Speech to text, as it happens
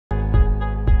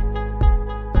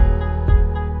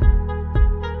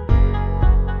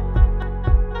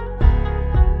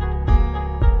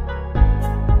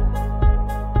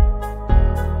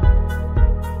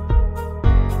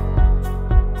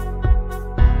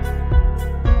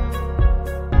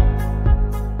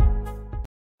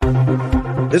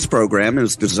This program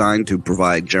is designed to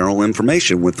provide general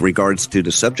information with regards to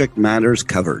the subject matters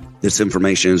covered. This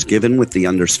information is given with the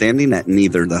understanding that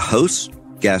neither the hosts,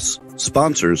 guests,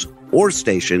 sponsors, or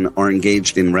station are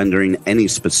engaged in rendering any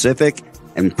specific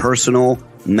and personal,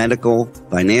 medical,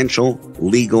 financial,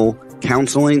 legal,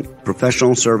 counseling,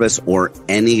 professional service, or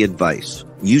any advice.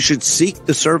 You should seek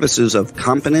the services of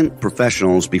competent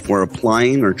professionals before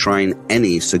applying or trying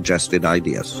any suggested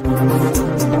ideas.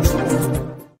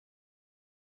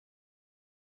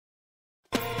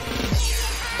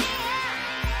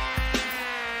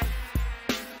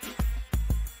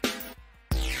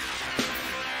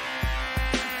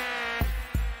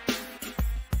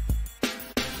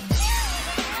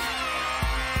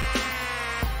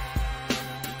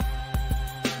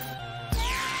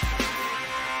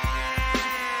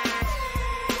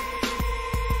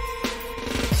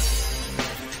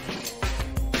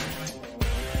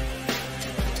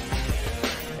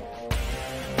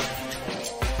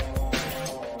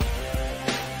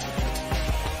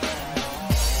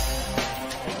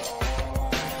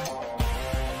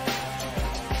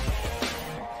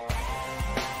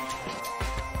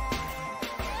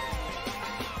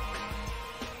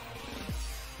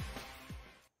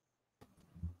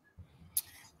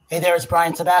 Hey there, it's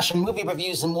Brian Sebastian, movie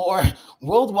reviews and more.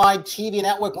 Worldwide TV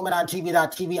network, Women on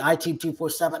TV.tv, iTube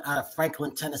 247 out of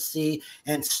Franklin, Tennessee,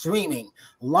 and streaming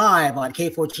live on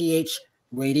K4TH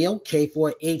Radio,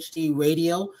 K4HD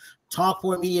Radio,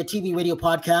 Talk4 Media, TV, radio,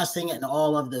 podcasting, and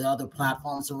all of the other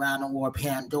platforms around the world,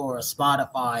 Pandora,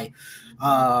 Spotify.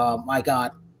 My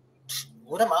God,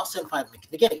 what am I else in 5 minutes?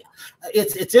 Beginning.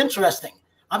 It's interesting.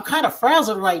 I'm kind of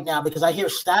frazzled right now because I hear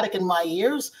static in my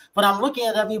ears, but I'm looking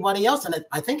at everybody else, and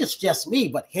I think it's just me.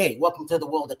 But hey, welcome to the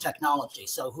world of technology,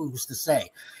 so who's to say?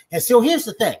 And so here's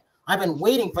the thing. I've been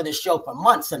waiting for this show for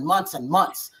months and months and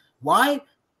months. Why?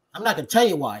 I'm not going to tell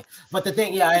you why. But the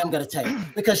thing, I am going to tell you.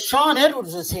 Because Shawn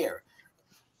Edwards is here.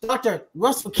 Dr.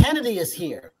 Russell Kennedy is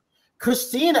here.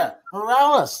 Christina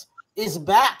Morales is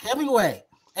back everywhere.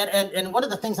 And one of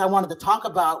the things I wanted to talk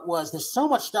about was there's so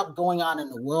much stuff going on in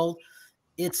the world.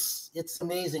 It's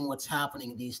amazing what's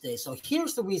happening these days. So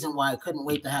here's the reason why I couldn't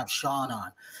wait to have Shawn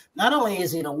on. Not only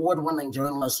is he an award-winning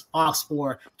journalist, Fox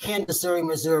 4, Kansas City,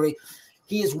 Missouri,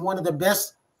 he is one of the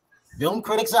best film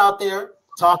critics out there.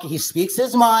 He speaks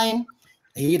his mind.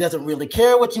 He doesn't really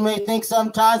care what you may think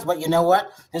sometimes, but you know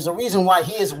what? There's a reason why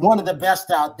he is one of the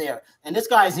best out there. And this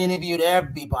guy's interviewed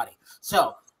everybody.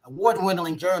 So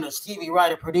award-winning journalist, TV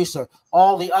writer, producer,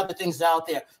 all the other things out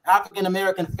there,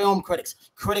 African-American film critics,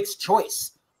 Critics'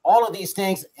 Choice, all of these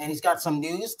things. And he's got some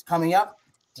news coming up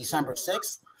December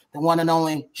 6th, the one and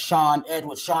only Shawn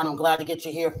Edwards. Shawn, I'm glad to get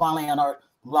you here finally on our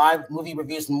live movie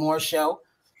reviews and more show.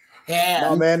 And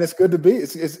no, man, it's good to be.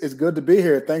 It's good to be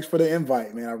here. Thanks for the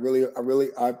invite, man.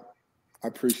 I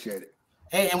appreciate it.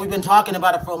 Hey, and we've been talking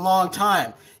about it for a long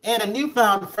time. And a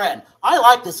newfound friend. I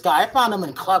like this guy. I found him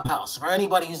in Clubhouse. For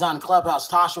anybody who's on Clubhouse,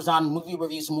 Tosh was on Movie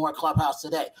Reviews and More Clubhouse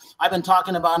today. I've been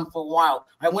talking about him for a while.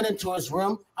 I went into his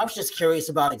room. I was just curious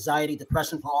about anxiety,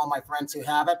 depression for all my friends who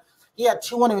have it. He had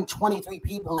 223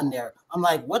 people in there. I'm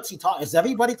like, what's he talking? Is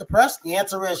everybody depressed? The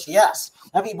answer is yes.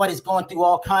 Everybody's going through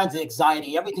all kinds of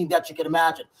anxiety, everything that you can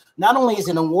imagine. Not only is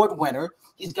he an award winner,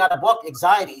 he's got a book,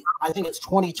 Anxiety. I think it's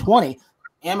 2020.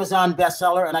 Amazon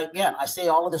bestseller. And I say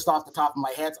all of this off the top of my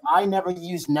head. I never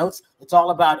use notes. It's all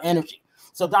about energy.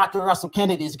 So Dr. Russell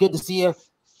Kennedy, it's good to see you.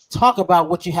 Talk about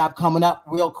what you have coming up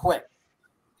real quick.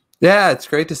 Yeah, it's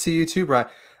great to see you too, Brian.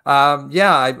 I'm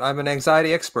an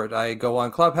anxiety expert. I go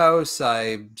on Clubhouse.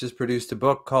 I just produced a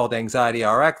book called Anxiety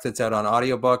RX. It's out on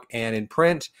audiobook and in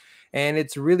print. And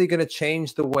it's really going to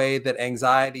change the way that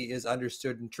anxiety is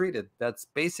understood and treated. That's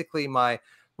basically my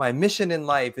mission in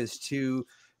life, is to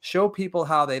show people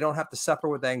how they don't have to suffer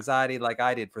with anxiety like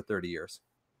I did for 30 years.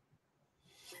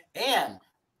 And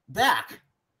back.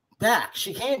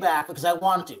 She came back because I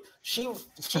wanted to. She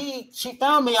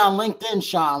found me on LinkedIn,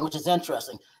 Shawn, which is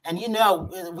interesting. And you know,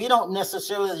 we don't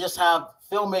necessarily just have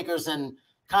filmmakers and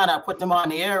kind of put them on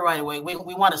the air right away. We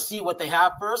want to see what they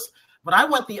have first. But I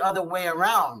went the other way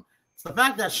around. So the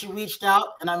fact that she reached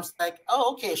out, and I was like,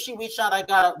 oh, okay, she reached out.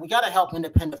 We gotta help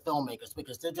independent filmmakers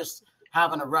because they're just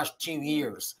having a rush 2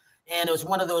 years. And it was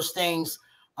one of those things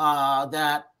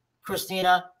that,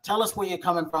 Christina, tell us where you're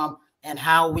coming from and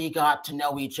how we got to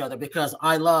know each other, because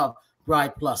I love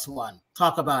Bride Plus One.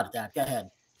 Talk about that. Go ahead.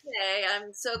 Hey,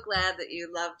 I'm so glad that you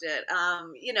loved it.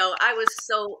 I was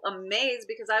so amazed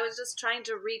because I was just trying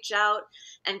to reach out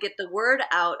and get the word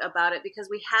out about it because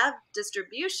we have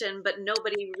distribution, but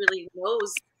nobody really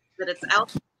knows that it's out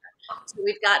there. So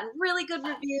we've gotten really good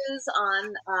reviews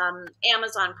on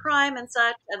Amazon Prime and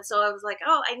such. And so I was like,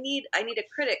 oh, I need a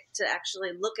critic to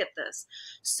actually look at this.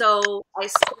 So I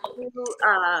sent you,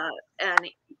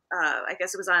 I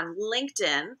guess it was on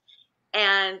LinkedIn,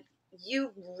 and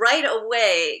you right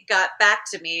away got back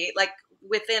to me, like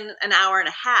within an hour and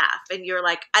a half, and you're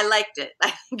like, I liked it.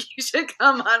 I think you should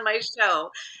come on my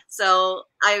show. So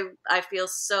I feel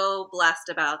so blessed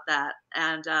about that.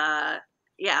 And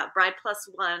yeah, Bride Plus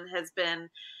One has been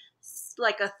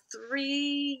like a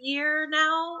 3-year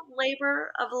now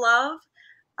labor of love.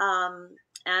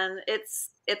 And it's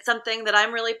something that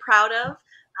I'm really proud of.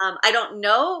 I don't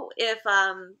know if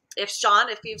Shawn,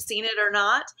 if you've seen it or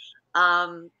not,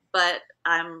 but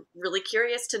I'm really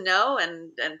curious to know,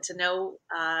 and to know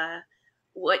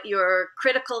what your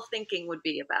critical thinking would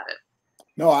be about it.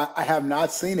 No, I have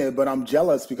not seen it, but I'm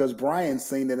jealous because Brian's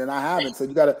seen it and I haven't. So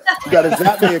you gotta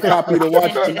zap me a copy to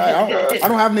watch tonight. I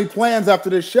don't have any plans after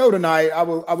this show tonight. I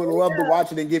would love to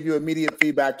watch it and give you immediate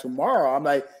feedback tomorrow. I'm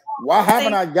like, why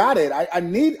haven't I got it?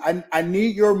 I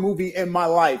need your movie in my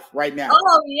life right now.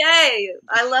 Oh, yay!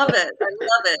 I love it. I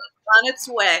love it. On its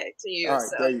way to you. All right,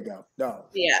 so. there you go. No,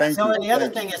 yeah. Thank so you. The other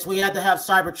thing is we had to have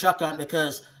Cyber Chuck on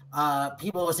because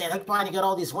people were saying, hey, Brian, you got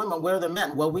all these women, where are the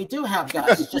men? Well, we do have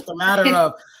guys. It's just a matter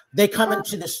of they come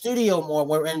into the studio more.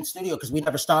 We're in studio because we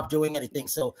never stopped doing anything.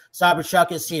 So Cyber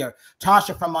Chuck is here.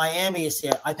 Tasha from Miami is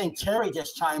here. I think Terry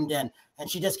just chimed in, and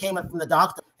she just came in from the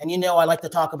doctor. And I like to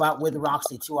talk about with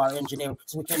Roxy, to our engineer,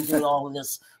 so we can do all of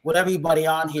this with everybody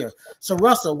on here. So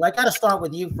Russell, I got to start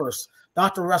with you first.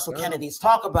 Dr. Russell Kennedy, let's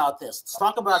talk about this. Let's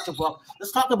talk about your book.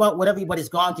 Let's talk about what everybody's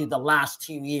gone through the last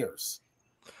 2 years.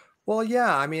 Well,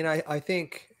 yeah, I mean, I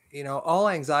think, all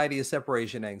anxiety is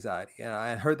separation anxiety. And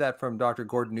I heard that from Dr.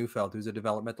 Gordon Neufeld, who's a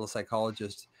developmental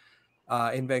psychologist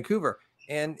in Vancouver.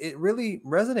 And it really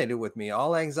resonated with me.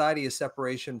 All anxiety is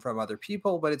separation from other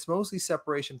people, but it's mostly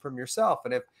separation from yourself.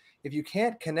 And if you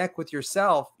can't connect with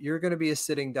yourself, you're going to be a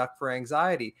sitting duck for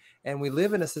anxiety. And we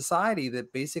live in a society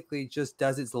that basically just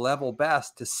does its level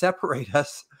best to separate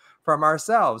us from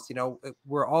ourselves.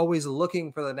 We're always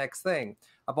looking for the next thing.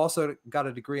 I've also got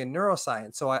a degree in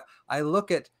neuroscience. So I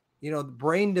look at,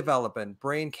 brain development,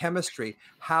 brain chemistry,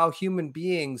 how human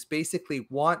beings basically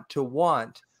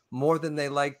want more than they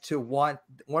like to want.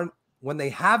 When they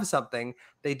have something,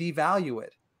 they devalue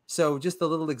it. So just a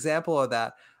little example of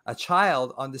that, a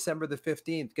child on December the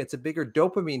 15th gets a bigger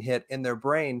dopamine hit in their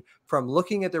brain from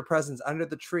looking at their presents under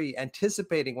the tree,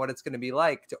 anticipating what it's going to be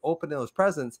like to open those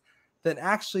presents, than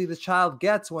actually the child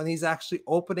gets when he's actually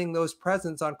opening those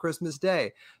presents on Christmas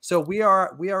Day. So we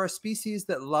are a species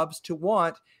that loves to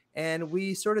want, and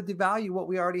we sort of devalue what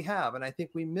we already have. And I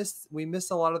think we miss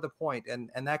a lot of the point,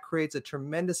 and that creates a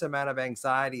tremendous amount of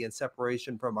anxiety and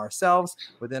separation from ourselves,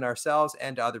 within ourselves,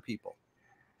 and to other people.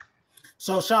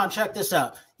 So Shawn, check this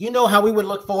out. You know how we would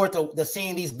look forward to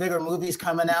seeing these bigger movies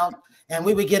coming out, and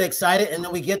we would get excited, and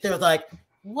then we get there like,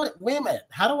 what? Wait a minute,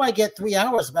 how do I get 3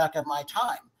 hours back of my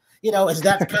time? Is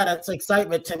that kind of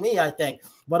excitement to me, I think.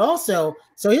 But also,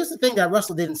 so here's the thing that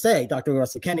Russell didn't say, Dr.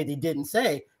 Russell Kennedy didn't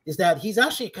say, is that he's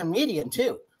actually a comedian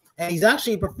too. And he's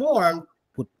actually performed,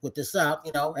 put this out,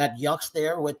 at Yucks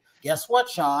there with, guess what,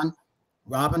 Shawn?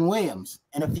 Robin Williams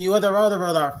and a few other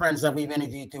our friends that we've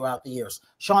interviewed throughout the years.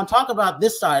 Shawn, talk about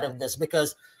this side of this,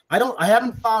 because I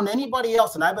haven't found anybody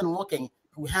else, and I've been looking,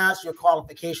 who has your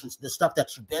qualifications, the stuff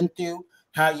that you've been through,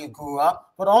 how you grew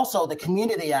up, but also the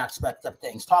community aspect of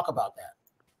things. Talk about that.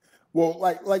 Well,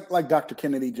 like Dr.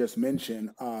 Kennedy just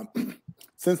mentioned,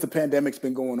 since the pandemic's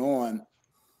been going on,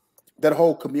 that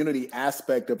whole community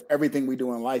aspect of everything we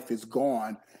do in life is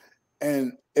gone.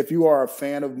 And if you are a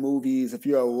fan of movies, if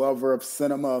you're a lover of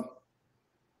cinema,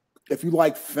 if you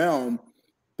like film,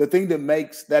 the thing that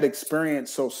makes that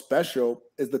experience so special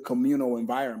is the communal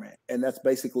environment. And that's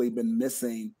basically been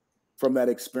missing from that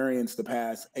experience the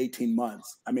past 18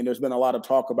 months. I mean, there's been a lot of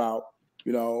talk about,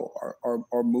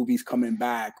 are movies coming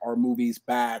back? Are movies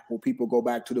back? Will people go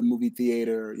back to the movie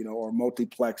theater? Or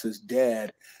multiplex is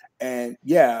dead? And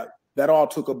yeah, that all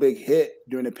took a big hit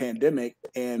during the pandemic.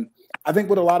 And I think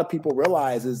what a lot of people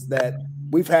realize is that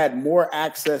we've had more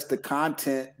access to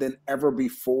content than ever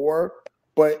before,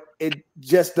 but it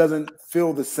just doesn't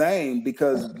feel the same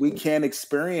because we can't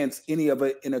experience any of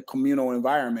it in a communal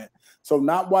environment. So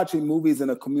not watching movies in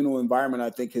a communal environment,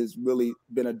 I think, has really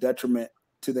been a detriment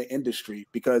to the industry,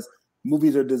 because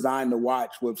movies are designed to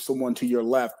watch with someone to your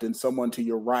left and someone to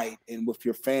your right, and with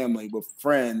your family, with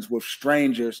friends, with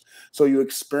strangers. So you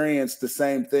experience the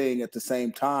same thing at the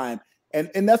same time.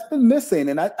 And that's been missing.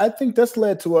 And I think that's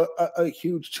led to a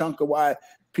huge chunk of why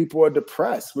people are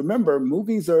depressed. Remember,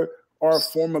 movies are are a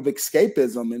form of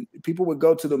escapism, and people would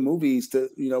go to the movies to,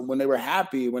 when they were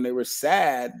happy, when they were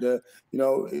sad,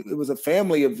 it was a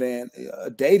family event,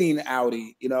 a dating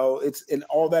outing, and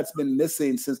all that's been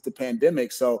missing since the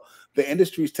pandemic. So the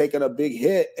industry's taken a big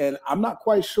hit, and I'm not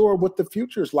quite sure what the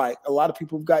future's like. A lot of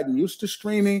people have gotten used to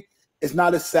streaming. It's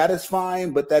not as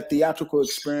satisfying, but that theatrical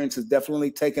experience has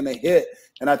definitely taken a hit,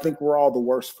 and I think we're all the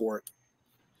worse for it.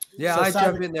 Yeah, I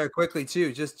jump in there quickly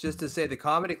too, just to say the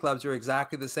comedy clubs are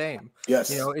exactly the same. Yes.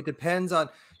 It depends on,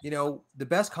 the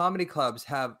best comedy clubs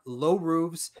have low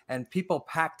roofs and people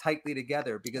packed tightly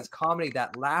together, because comedy,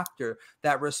 that laughter,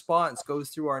 that response goes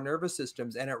through our nervous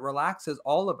systems and it relaxes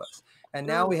all of us. And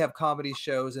now we have comedy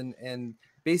shows and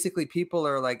basically people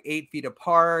are like 8 feet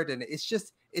apart, and it's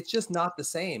just not the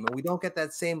same, and we don't get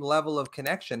that same level of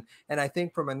connection. And I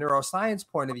think from a neuroscience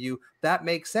point of view, that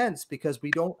makes sense, because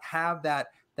we don't have that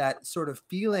sort of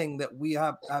feeling that we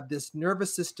have this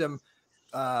nervous system,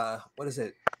 what is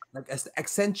it, like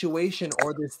accentuation,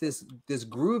 or this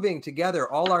grooving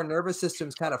together. All our nervous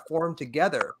systems kind of form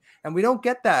together, and we don't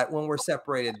get that when we're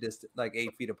separated this like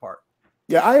 8 feet apart.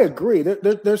 Yeah, I agree.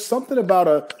 There's something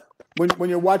about when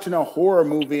you're watching a horror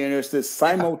movie and there's this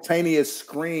simultaneous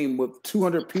scream with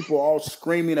 200 people all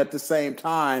screaming at the same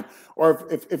time, or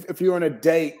if you're on a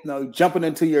date, jumping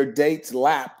into your date's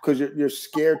lap because you're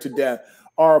scared to death,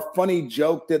 or a funny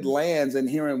joke that lands, and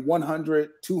hearing 100,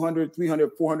 200,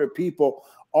 300, 400 people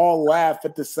all laugh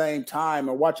at the same time,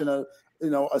 or watching a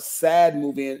sad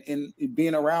movie and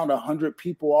being around 100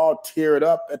 people all tear it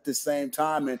up at the same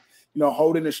time, and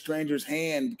holding a stranger's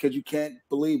hand because you can't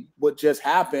believe what just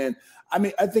happened. I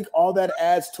mean, I think all that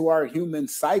adds to our human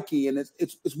psyche, and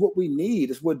it's what we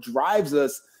need. It's what drives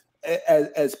us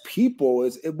as people.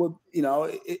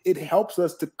 It helps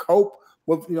us to cope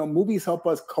with, movies help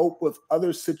us cope with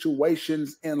other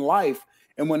situations in life.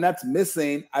 And when that's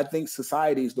missing, I think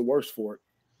society is the worst for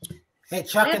it. Hey,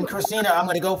 Chuck and Christina, I'm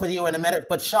going to go for you in a minute.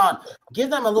 But Shawn,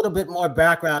 give them a little bit more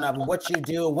background of what you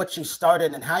do, what you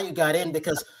started, and how you got in,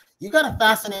 because you got a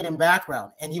fascinating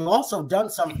background. And you've also done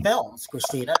some films,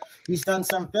 Christina. He's done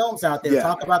some films out there. Yeah.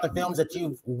 Talk about the films that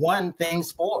you've won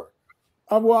things for.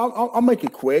 Well, I'll make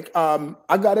it quick.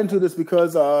 I got into this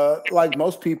because, like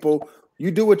most people, you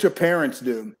do what your parents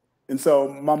do. And so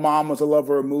my mom was a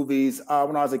lover of movies.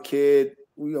 When I was a kid,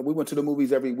 we went to the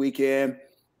movies every weekend.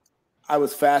 I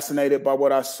was fascinated by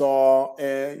what I saw.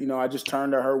 And, I just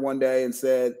turned to her one day and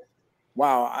said,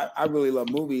 wow, I really love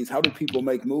movies. How do people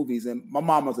make movies? And my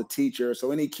mom was a teacher.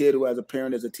 So any kid who has a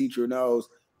parent as a teacher knows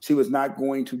she was not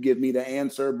going to give me the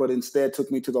answer, but instead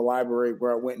took me to the library,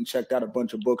 where I went and checked out a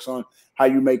bunch of books on how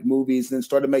you make movies, then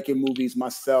started making movies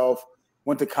myself.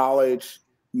 Went to college,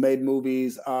 made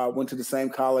movies, went to the same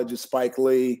college as Spike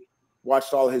Lee,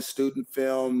 watched all his student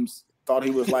films, thought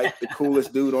he was like the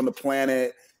coolest dude on the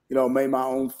planet, made my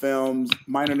own films,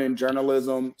 minored in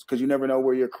journalism, because you never know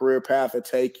where your career path will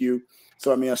take you.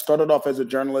 So, I started off as a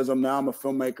journalism. Now I'm a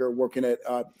filmmaker working at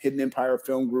Hidden Empire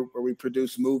Film Group, where we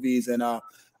produce movies. And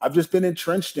I've just been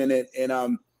entrenched in it. And,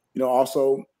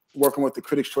 also working with the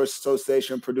Critics' Choice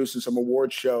Association, producing some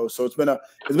award shows. So it's been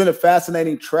a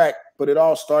fascinating trek, but it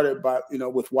all started by,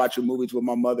 with watching movies with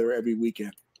my mother every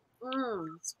weekend.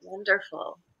 It's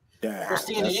wonderful. Yeah.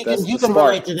 Christina, you can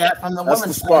relate to that from the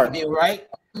woman's point of view, right?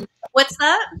 What's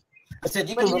that? I said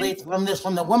you can relate from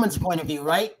the woman's point of view,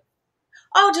 right?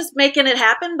 Oh, just making it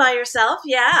happen by yourself.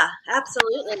 Yeah,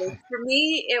 absolutely. For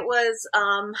me, it was,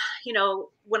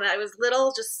 when I was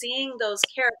little, just seeing those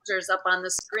characters up on the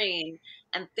screen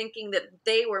and thinking that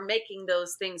they were making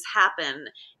those things happen.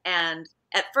 And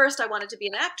at first I wanted to be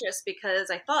an actress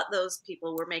because I thought those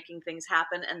people were making things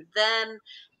happen. And then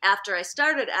after I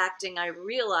started acting, I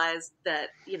realized that,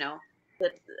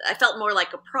 that I felt more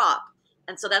like a prop.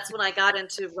 And so that's when I got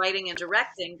into writing and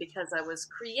directing, because I was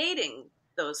creating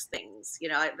those things.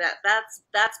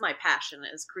 That's my passion,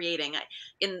 is creating.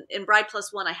 In Bride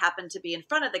Plus One, I happen to be in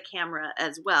front of the camera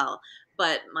as well,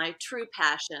 but my true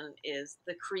passion is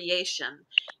the creation.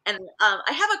 And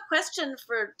I have a question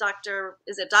for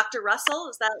is it Dr. Russell?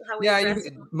 Is that how we address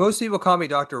it? Most people call me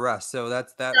Dr. Russ, so that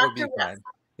would be fine.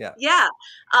 Yeah. Yeah.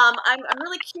 I'm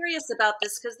really curious about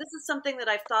this, because this is something that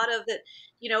I've thought of, that,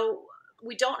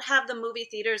 we don't have the movie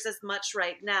theaters as much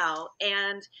right now.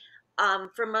 And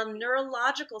from a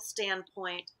neurological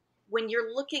standpoint, when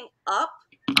you're looking up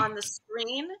on the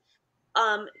screen,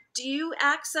 do you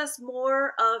access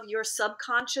more of your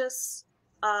subconscious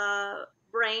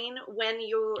brain when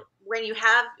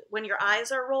your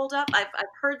eyes are rolled up? I've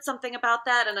heard something about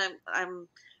that, and I'm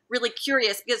really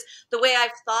curious, because the way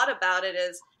I've thought about it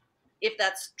is, if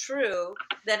that's true,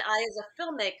 then I, as a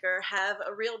filmmaker, have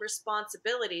a real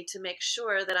responsibility to make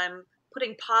sure that I'm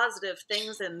putting positive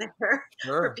things in there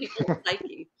for people's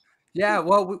psyche. Yeah,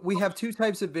 well, we have two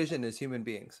types of vision as human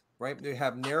beings, right? We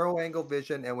have narrow angle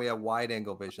vision and we have wide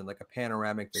angle vision, like a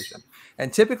panoramic vision.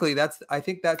 And typically, I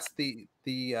think that's the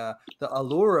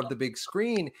allure of the big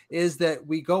screen, is that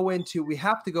we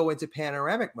have to go into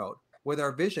panoramic mode with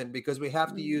our vision, because we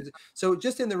have to use. So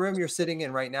just in the room you're sitting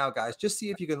in right now, guys, just see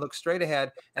if you can look straight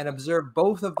ahead and observe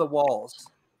both of the walls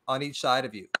on each side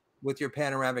of you with your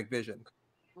panoramic vision.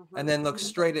 And then look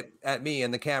straight at me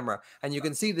and the camera, and you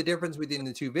can see the difference between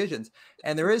the two visions.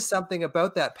 And there is something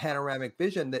about that panoramic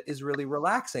vision that is really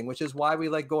relaxing, which is why we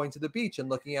like going to the beach and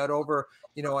looking out over,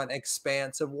 an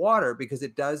expanse of water, because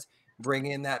it does bring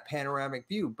in that panoramic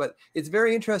view. But it's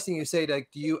very interesting you say, like,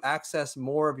 do you access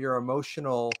more of your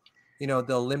emotional, the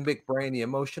limbic brain, the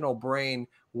emotional brain,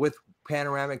 with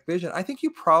panoramic vision? I think you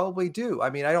probably do. I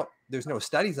mean, there's no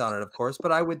studies on it, of course,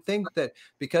 but I would think that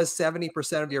because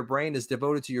 70% of your brain is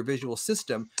devoted to your visual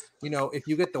system, if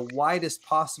you get the widest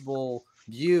possible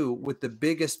view with the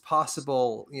biggest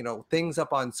possible, things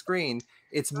up on screen,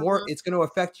 it's going to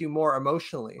affect you more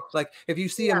emotionally. Like if you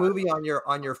see a movie on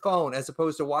your phone as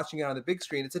opposed to watching it on the big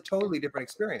screen, it's a totally different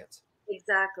experience.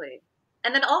 Exactly.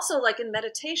 And then also, like in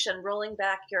meditation, rolling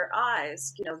back your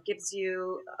eyes, gives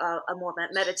you a more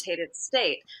meditative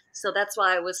state. So that's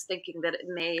why I was thinking that it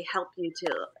may help you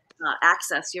to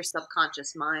access your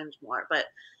subconscious mind more. But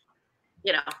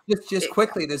just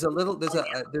quickly, there's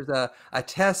a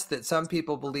test that some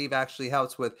people believe actually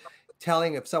helps with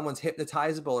telling if someone's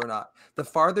hypnotizable or not. The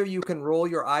farther you can roll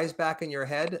your eyes back in your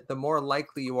head, the more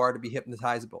likely you are to be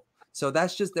hypnotizable. So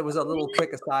there was a little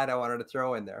quick aside I wanted to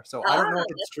throw in there. So I don't know if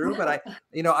it's true, but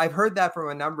I've heard that from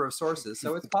a number of sources,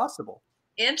 so it's possible.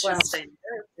 Interesting.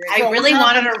 I really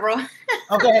wanted to roll.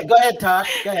 Okay, go ahead,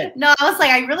 Tosh. Go ahead. No, I was like,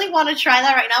 I really want to try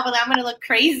that right now, but I'm going to look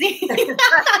crazy. Put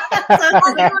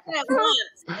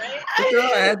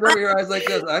your hands over your eyes like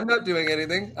this. I'm not doing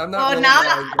anything. I'm not. Well,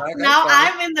 now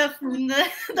I'm in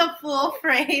the full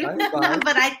frame.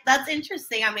 But that's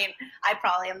interesting. I mean, I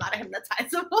probably am not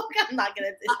hypnotizable. I'm not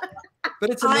going to do that. But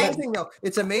it's amazing, though.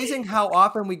 It's amazing how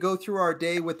often we go through our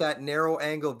day with that narrow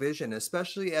angle vision,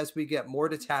 especially as we get more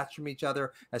detached from each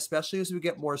other, especially as we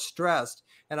get more stressed.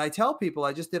 And I tell people,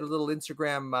 I just did a little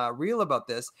Instagram reel about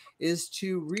this, is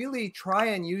to really try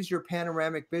and use your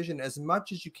panoramic vision as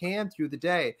much as you can through the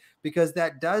day, because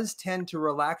that does tend to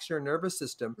relax your nervous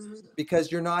system,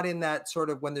 because you're not in that sort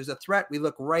of, when there's a threat, we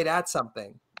look right at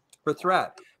something for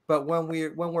threat. But when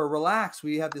we're relaxed,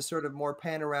 we have this sort of more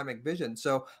panoramic vision.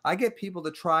 So I get people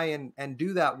to try and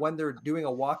do that when they're doing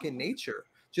a walk in nature.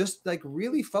 Just like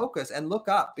really focus and look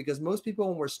up, because most people,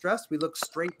 when we're stressed, we look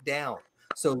straight down.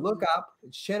 So look up,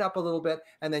 chin up a little bit,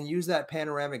 and then use that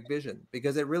panoramic vision,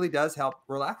 because it really does help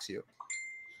relax you.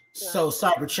 So,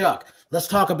 Cyber Chuck, let's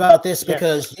talk about this,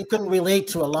 because you can relate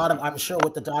to a lot of, I'm sure,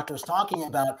 what the doctor is talking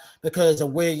about because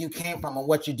of where you came from and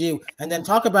what you do. And then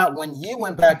talk about when you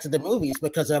went back to the movies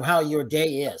because of how your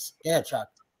day is. Yeah, Chuck.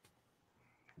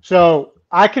 So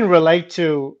I can relate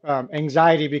to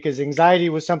anxiety, because anxiety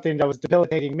was something that was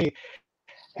debilitating me.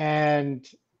 And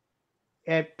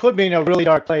it put me in a really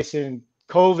dark place. And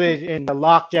COVID and the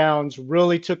lockdowns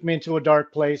really took me into a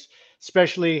dark place,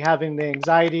 especially having the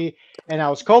anxiety. And I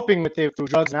was coping with it through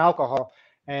drugs and alcohol.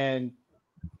 And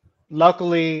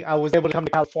luckily, I was able to come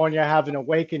to California, have an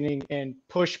awakening, and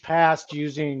push past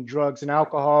using drugs and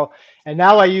alcohol. And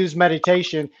now I use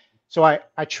meditation. So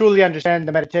I truly understand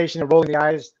the meditation of rolling the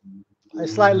eyes. I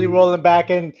slightly roll them back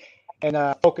in and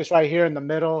focus right here in the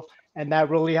middle. And that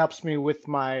really helps me with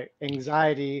my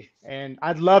anxiety. And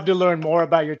I'd love to learn more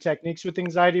about your techniques with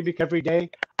anxiety, because every day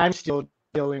I'm still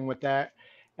dealing with that.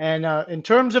 And in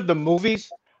terms of the movies,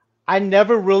 I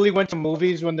never really went to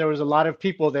movies when there was a lot of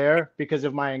people there because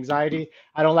of my anxiety.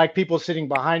 I don't like people sitting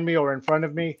behind me or in front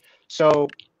of me. So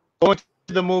going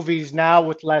to the movies now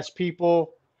with less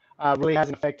people really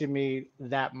hasn't affected me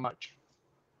that much.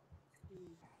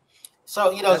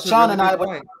 So, Shawn and I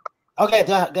would. Okay,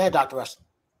 go ahead, Dr. Russ.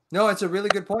 No, it's a really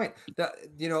good point. That,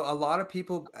 a lot of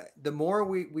people, the more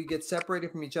we get separated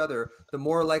from each other, the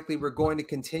more likely we're going to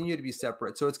continue to be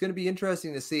separate. So it's going to be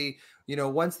interesting to see,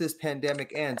 once this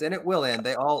pandemic ends, and it will end.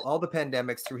 All the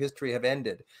pandemics through history have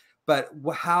ended, but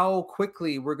how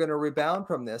quickly we're going to rebound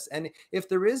from this. And if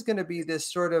there is going to be this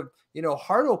sort of,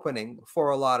 heart opening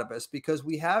for a lot of us, because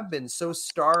we have been so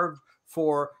starved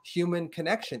for human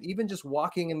connection, even just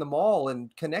walking in the mall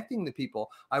and connecting to people.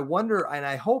 I wonder, and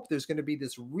I hope there's going to be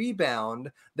this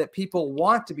rebound that people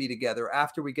want to be together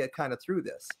after we get kind of through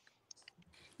this.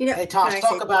 Hey, Tosh,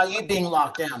 talk about you being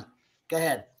locked down. Go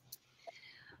ahead.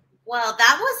 Well,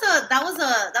 that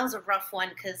was a rough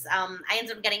one, because I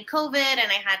ended up getting COVID, and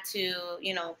I had to,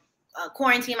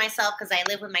 quarantine myself because I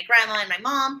live with my grandma and my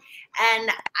mom. And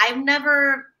I've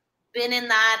never been in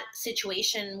that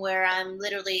situation where I'm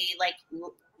literally like,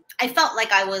 I felt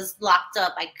like I was locked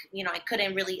up. I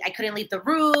couldn't leave the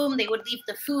room. They would leave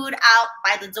the food out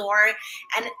by the door.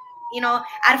 And,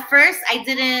 at first I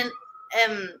didn't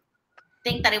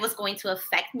think that it was going to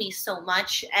affect me so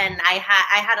much. And I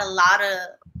had a lot of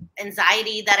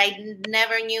anxiety that I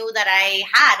never knew that I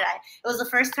had. It was the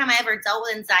first time I ever dealt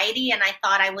with anxiety, and I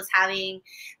thought I was having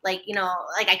like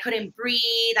I couldn't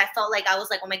breathe. I felt like I was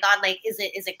like, oh my God, like is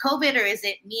it COVID or is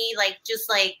it me? Like just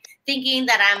like thinking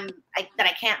that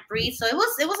I can't breathe. So it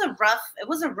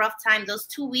was a rough time. Those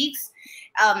 2 weeks.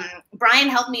 Brian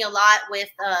helped me a lot with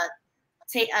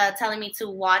telling me to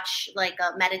watch like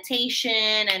a meditation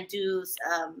and do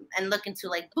and look into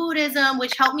like Buddhism,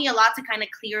 which helped me a lot to kind of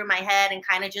clear my head and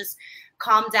kind of just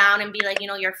calm down and be like,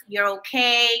 you're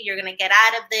okay, you're gonna get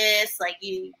out of this. Like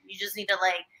you just need to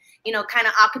like, kind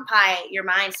of occupy your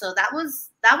mind. So that was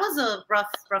a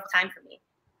rough time for me.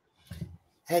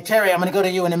 Hey Terry, I'm gonna go to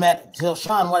you in a minute. So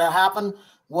Shawn, what happened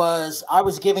was I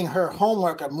was giving her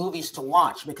homework of movies to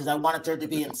watch because I wanted her to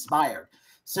be inspired.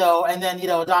 So, and then,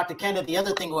 Dr. Kennedy, the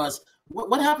other thing was,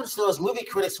 what happens to those movie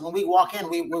critics when we walk in?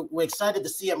 We're excited to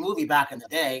see a movie back in the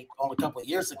day, only a couple of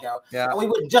years ago. Yeah. And we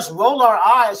would just roll our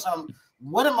eyes on,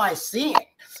 what am I seeing?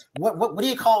 What do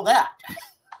you call that?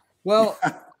 Well,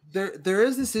 there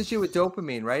is this issue with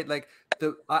dopamine, right? Like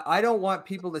I don't want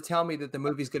people to tell me that the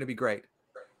movie's going to be great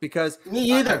because me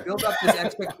either. I build up this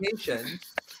expectation.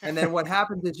 And then what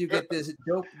happens is you get this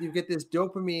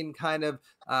dopamine kind of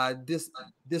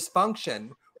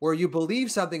dysfunction where you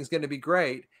believe something's going to be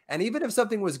great. And even if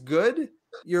something was good,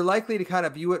 you're likely to kind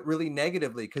of view it really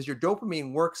negatively because your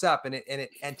dopamine works up and it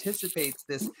anticipates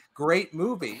this great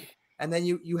movie. And then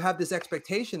you have this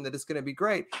expectation that it's going to be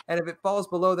great. And if it falls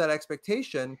below that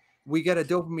expectation, we get a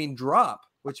dopamine drop,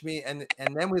 which means and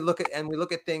then we look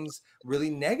at things really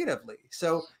negatively.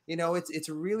 So, it's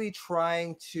really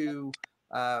trying to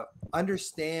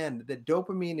understand that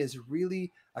dopamine is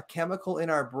really a chemical in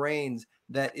our brains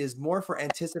that is more for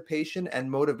anticipation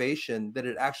and motivation than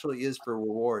it actually is for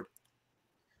reward.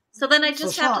 So then I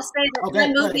just have to say that my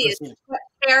movie is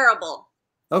terrible.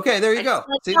 Okay, there you go.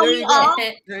 See, there you go.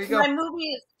 There you go. My movie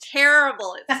is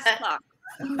terrible. It's sucks.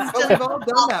 Well, we've all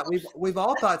done that. We've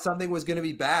all thought something was going to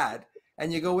be bad,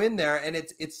 and you go in there and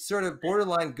it's sort of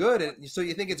borderline good, and so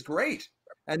you think it's great.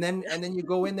 And then you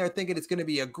go in there thinking it's going to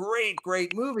be a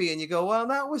great movie, and you go, well,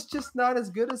 that was just not as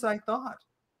good as I thought,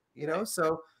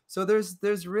 So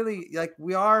there's really like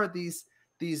we are these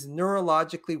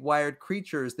neurologically wired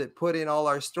creatures that put in all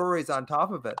our stories on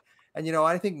top of it. And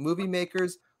I think movie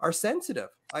makers are sensitive.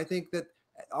 I think that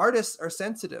artists are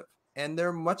sensitive, and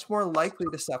they're much more likely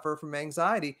to suffer from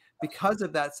anxiety because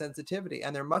of that sensitivity.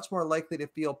 And they're much more likely to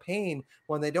feel pain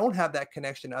when they don't have that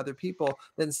connection to other people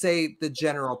than, say, the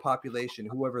general population,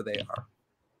 whoever they are.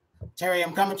 Terry,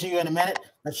 I'm coming to you in a minute.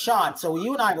 But Shawn, so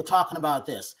you and I were talking about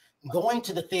this, going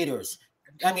to the theaters.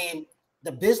 I mean,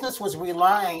 the business was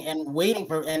relying and waiting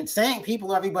for and saying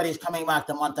everybody's coming back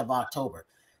the month of October.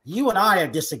 You and I are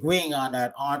disagreeing on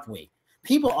that, aren't we?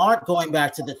 People aren't going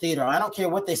back to the theater. I don't care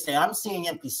what they say. I'm seeing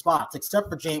empty spots, except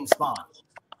for James Bond.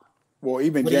 Well,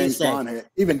 even James Bond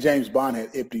had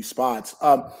empty spots.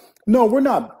 No, we're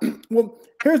not. Well,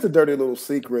 here's the dirty little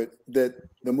secret that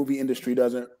the movie industry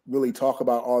doesn't really talk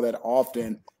about all that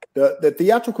often. The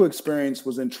theatrical experience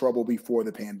was in trouble before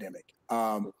the pandemic.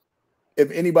 If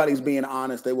anybody's being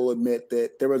honest, they will admit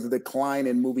that there was a decline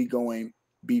in movie going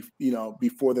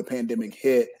before the pandemic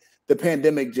hit. The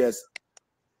pandemic just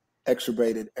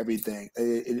exacerbated everything.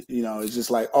 It's just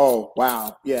like, oh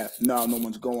wow, yeah, no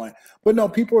one's going. But no,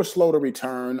 people are slow to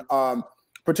return,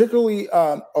 particularly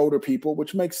older people,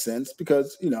 which makes sense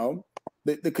because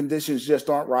the conditions just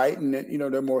aren't right, and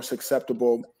they're more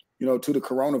susceptible to the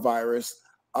coronavirus.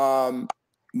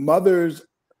 Mothers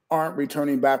aren't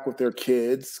returning back with their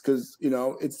kids because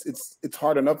it's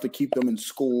hard enough to keep them in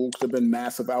school. There've been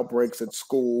massive outbreaks at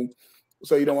school.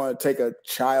 So you don't want to take a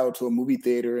child to a movie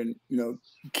theater and,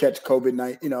 catch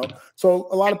COVID-19, So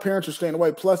a lot of parents are staying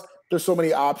away. Plus, there's so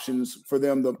many options for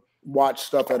them to watch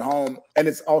stuff at home. And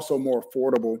it's also more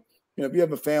affordable. If you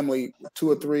have a family,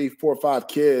 2 or 3, 4 or 5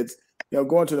 kids,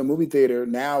 going to the movie theater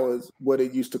now is what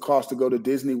it used to cost to go to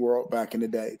Disney World back in the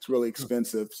day. It's really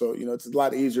expensive. So, it's a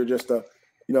lot easier just to,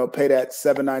 pay that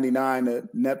 $7.99 to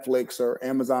Netflix or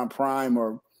Amazon Prime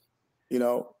or,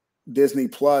 Disney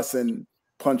Plus and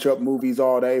punch up movies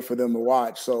all day for them to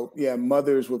watch. So yeah,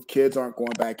 mothers with kids aren't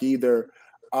going back either.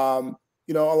 A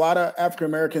lot of African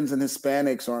Americans and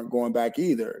Hispanics aren't going back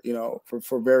either,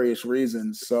 for various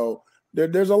reasons. So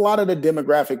there's a lot of the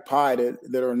demographic pie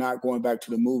that are not going back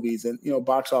to the movies, and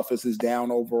box office is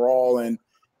down overall, and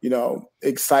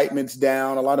excitement's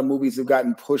down. A lot of movies have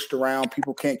gotten pushed around.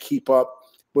 People can't keep up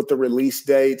with the release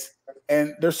dates,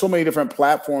 and there's so many different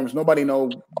platforms. Nobody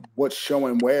knows what's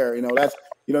showing where.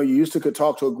 You used to could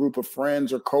talk to a group of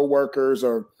friends or coworkers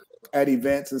or at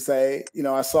events and say,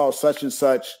 I saw such and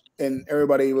such, and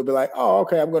everybody would be like, oh,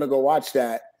 okay, I'm going to go watch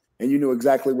that, and you knew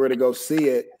exactly where to go see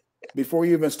it. Before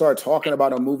you even start talking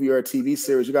about a movie or a TV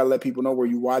series, you got to let people know where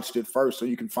you watched it first so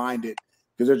you can find it,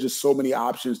 because there's just so many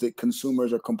options that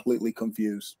consumers are completely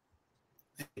confused.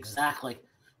 Exactly.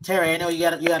 Terry, I know you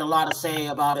got a lot to say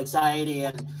about anxiety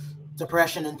and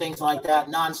depression and things like that.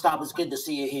 Nonstop, it's good to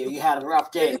see you here. You had a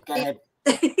rough day. Go ahead.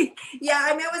 Yeah,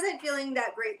 I mean, I wasn't feeling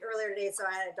that great earlier today, so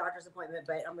I had a doctor's appointment,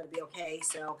 but I'm going to be okay.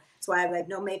 So that's why I have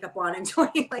no makeup on and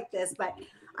joining like this. But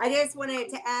I just wanted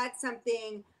to add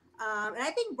something. And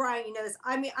I think, Brian, you know this.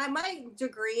 I mean, my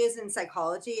degree is in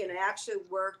psychology, and I actually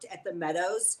worked at the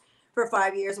Meadows for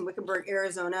 5 years in Wickenburg,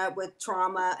 Arizona, with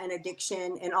trauma and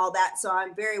addiction and all that. So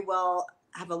I'm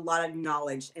have a lot of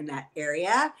knowledge in that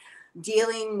area,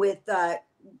 dealing with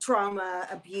trauma,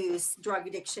 abuse, drug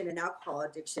addiction, and alcohol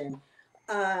addiction.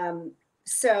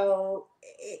 So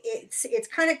it's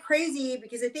kind of crazy,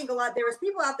 because I think there was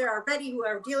people out there already who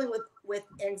are dealing with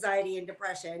anxiety and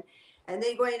depression. And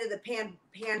then going into the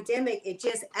pandemic, it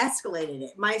just escalated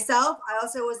it. Myself, I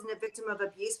also was a victim of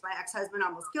abuse. My ex-husband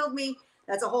almost killed me.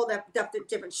 That's a whole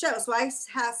different show. So I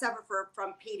suffer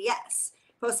from PDS,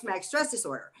 post-traumatic stress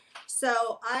disorder.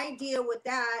 So I deal with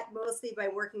that mostly by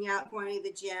working out, going to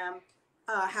the gym,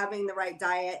 having the right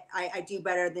diet. I do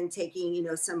better than taking,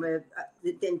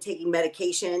 than taking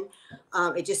medication.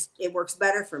 It works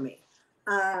better for me.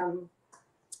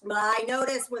 But I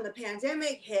noticed when the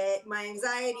pandemic hit, my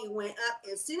anxiety went up.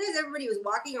 As soon as everybody was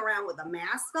walking around with a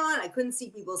mask on, I couldn't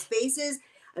see people's faces.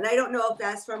 And I don't know if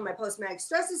that's from my post-traumatic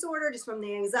stress disorder, just from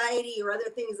the anxiety or other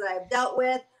things that I've dealt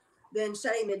with, then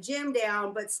shutting the gym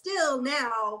down. But still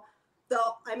now,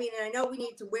 though, I mean, I know we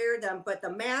need to wear them, but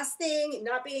the mask thing,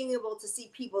 not being able to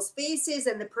see people's faces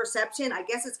and the perception, I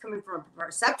guess it's coming from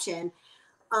perception,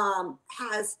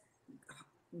 has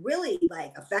really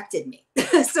affected me.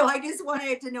 So I just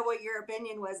wanted to know what your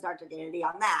opinion was, Dr. Kennedy,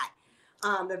 on that.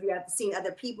 If you have seen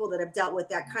other people that have dealt with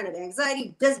that kind of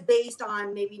anxiety, just based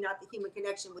on maybe not the human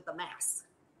connection with the mask.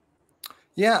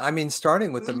 Yeah, I mean,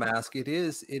 starting with the mask, it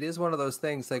is one of those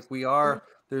things. Like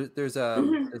there's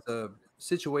a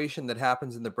situation that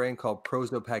happens in the brain called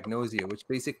prosopagnosia, which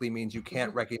basically means you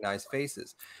can't recognize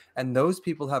faces, and those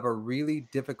people have a really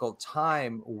difficult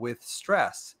time with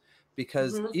stress.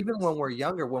 Because even when we're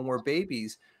younger, when we're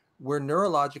babies, we're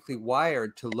neurologically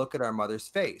wired to look at our mother's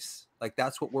face. Like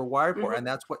that's what we're wired for. And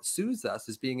that's what soothes us,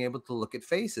 is being able to look at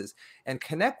faces and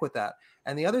connect with that.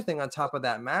 And the other thing on top of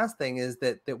that mask thing is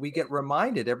that we get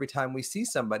reminded every time we see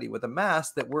somebody with a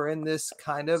mask that we're in this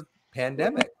kind of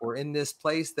pandemic. We're in this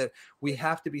place that we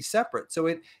have to be separate. So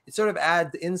it sort of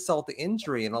adds insult to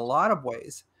injury in a lot of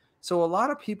ways. So a lot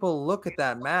of people look at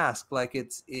that mask like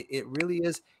it really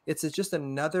is. It's just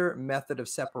another method of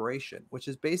separation, which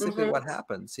is basically what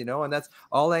happens, and that's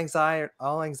all anxiety.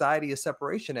 All anxiety is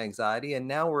separation anxiety. And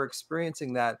now we're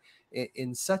experiencing that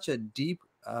in such a deep,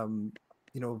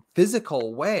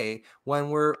 physical way when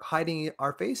we're hiding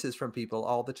our faces from people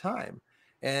all the time.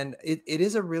 And it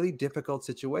is a really difficult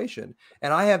situation.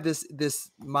 And I have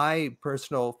my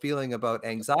personal feeling about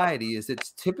anxiety is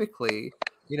it's typically,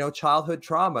 childhood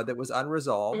trauma that was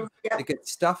unresolved. It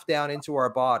gets stuffed down into our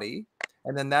body.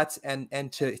 And then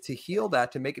and to heal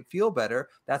that, to make it feel better,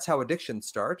 that's how addictions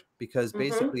start, because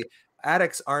basically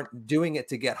addicts aren't doing it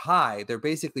to get high. They're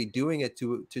basically doing it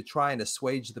to try and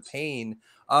assuage the pain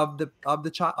of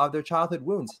their childhood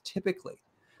wounds, typically.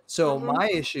 So my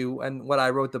issue, and what I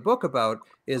wrote the book about,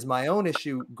 is my own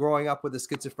issue growing up with a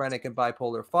schizophrenic and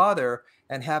bipolar father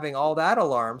and having all that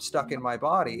alarm stuck in my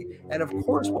body. And of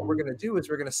course, what we're going to do is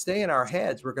we're going to stay in our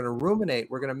heads. We're going to ruminate.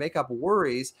 We're going to make up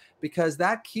worries, because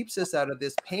that keeps us out of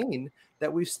this pain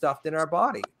that we've stuffed in our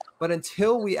body. But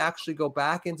until we actually go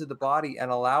back into the body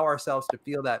and allow ourselves to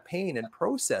feel that pain and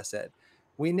process it,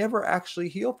 we never actually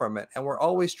heal from it. And we're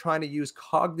always trying to use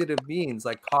cognitive means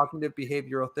like cognitive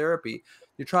behavioral therapy.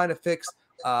 You're trying to fix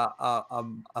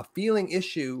a feeling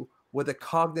issue with a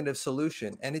cognitive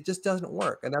solution, and it just doesn't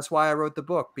work. And that's why I wrote the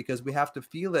book, because we have to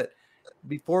feel it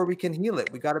before we can heal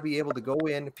it. We got to be able to go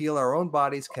in, feel our own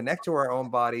bodies, connect to our own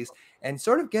bodies, and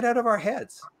sort of get out of our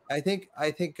heads. I think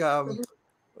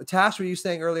Tash, were you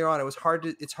saying earlier on, it's hard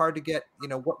to get,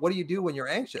 what do you do when you're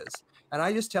anxious? And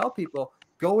I just tell people,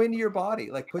 go into your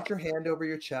body, like put your hand over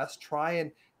your chest, try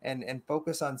and and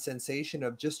focus on sensation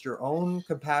of just your own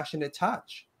compassionate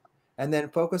touch. And then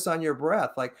focus on your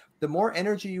breath. Like the more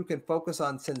energy you can focus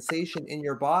on sensation in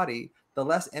your body, the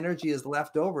less energy is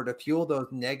left over to fuel those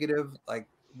negative, like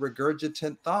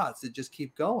regurgitant thoughts that just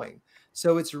keep going.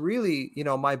 So it's really, you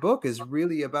know, my book is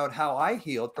really about how I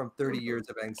healed from 30 years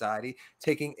of anxiety,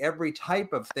 taking every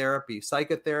type of therapy,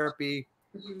 psychotherapy,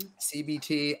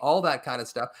 CBT, all that kind of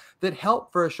stuff that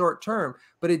helped for a short term,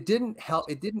 but it didn't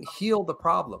help. It didn't heal the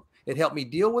problem. It helped me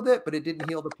deal with it, but it didn't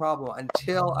heal the problem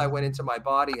until I went into my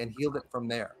body and healed it from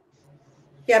there.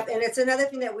 Yep. And it's another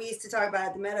thing that we used to talk about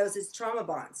at the Meadows is trauma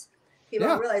bonds. People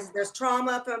don't realize there's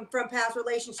trauma from past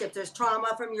relationships. There's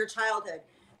trauma from your childhood.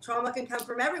 Trauma can come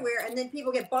from everywhere. And then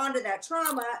people get bonded to that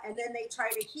trauma and then they try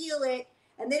to heal it.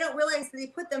 And they don't realize that they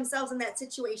put themselves in that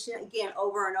situation again,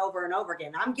 over and over and over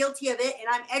again. I'm guilty of it and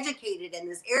I'm educated in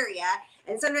this area.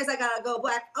 And sometimes I got to go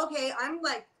back. Okay, I'm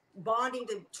like bonding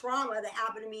to trauma that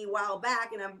happened to me a while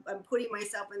back. And I'm putting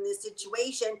myself in this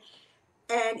situation.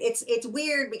 And it's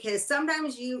weird because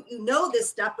sometimes you know this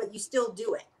stuff, but you still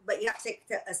do it. But you have to take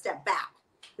a step back.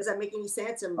 Does that make any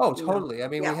sense? And, oh, totally. I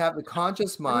mean, we have the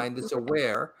conscious mind that's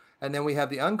aware, and then we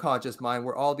have the unconscious mind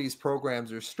where all these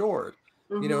programs are stored.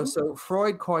 You know, so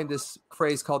Freud coined this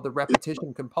phrase called the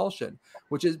repetition compulsion,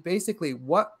 which is basically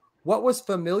what was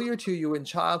familiar to you in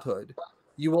childhood,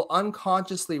 you will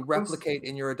unconsciously replicate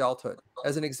in your adulthood.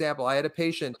 As an example, I had a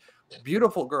patient,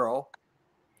 beautiful girl,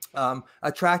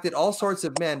 attracted all sorts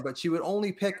of men, but she would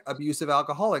only pick abusive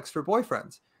alcoholics for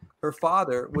boyfriends. Her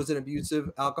father was an abusive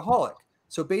alcoholic.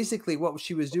 So basically what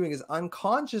she was doing is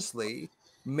unconsciously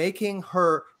making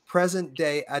her present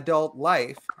day adult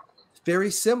life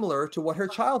very similar to what her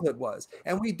childhood was.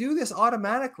 And we do this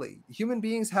automatically. Human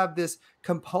beings have this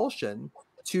compulsion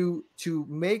to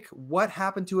make what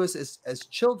happened to us as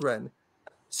children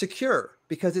secure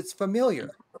because it's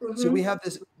familiar. So we have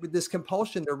this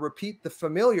compulsion to repeat the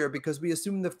familiar because we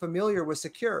assume the familiar was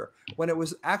secure, when it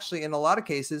was actually, in a lot of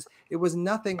cases, it was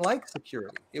nothing like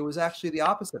security. It was actually the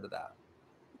opposite of that.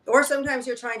 Or sometimes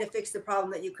you're trying to fix the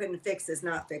problem that you couldn't fix is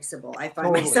not fixable. I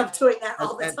find myself doing that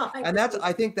all the time. And that's,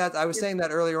 I think that I was saying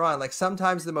that earlier on, like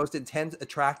sometimes the most intense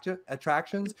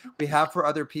attractions we have for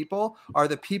other people are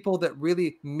the people that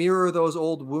really mirror those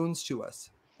old wounds to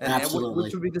us. And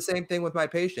which would be the same thing with my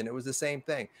patient. It was the same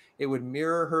thing. It would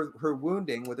mirror her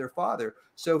wounding with her father.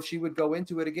 So she would go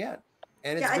into it again.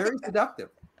 And it's very seductive.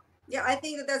 Yeah, I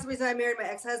think that's the reason I married my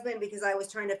ex-husband, because I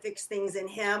was trying to fix things in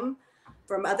him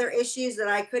from other issues that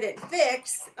I couldn't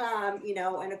fix, you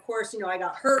know, and of course, you know, I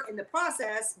got hurt in the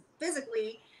process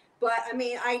physically, but I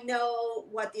mean, I know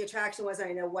what the attraction was. And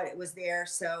I know what it was there.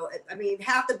 So, I mean,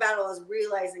 half the battle is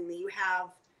realizing that you have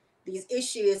these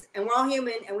issues and we're all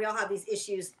human and we all have these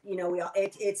issues, you know,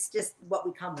 it's just what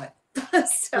we come with. But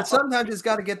sometimes it's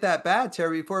got to get that bad,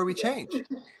 Terry, before we change,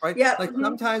 right? Yeah. Like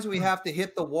sometimes we have to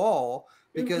hit the wall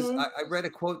because I read a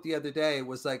quote the other day. It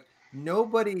was like,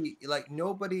 nobody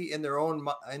in their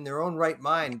own right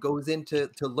mind goes into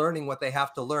learning what they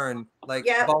have to learn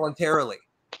voluntarily,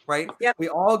 right? Yep. We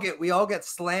all get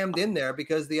slammed in there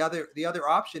because the other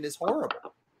option is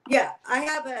horrible. Yeah, I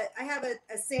have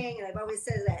a saying, and I've always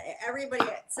said that everybody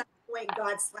at some point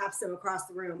God slaps them across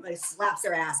the room, like slaps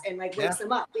their ass and like wakes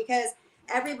them up, because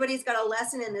everybody's got a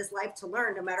lesson in this life to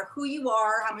learn. No matter who you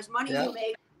are, how much money you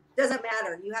make, doesn't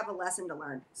matter. You have a lesson to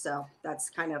learn. So that's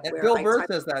kind of where Bill Burr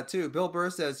says that too. Bill Burr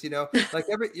says, you know, like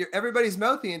everybody's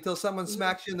mouthy until someone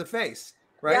smacks you in the face,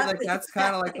 right? Yeah, like that's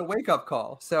kind of like the wake up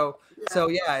call. So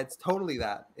yeah, it's totally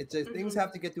that. It's things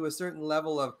have to get to a certain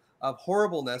level of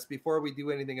horribleness before we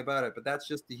do anything about it. But that's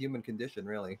just the human condition,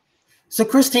 really. So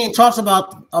Christine talks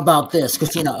about this.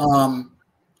 Christina,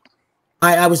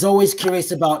 I was always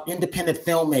curious about independent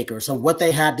filmmakers and what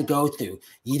they had to go through.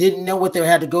 You didn't know what they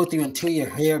had to go through until you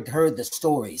heard the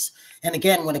stories. And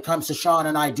again, when it comes to Shawn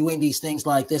and I doing these things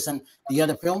like this and the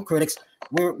other film critics,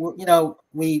 we're you know,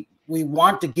 we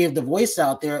want to give the voice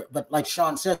out there, but like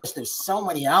Shawn says, there's so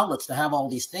many outlets to have all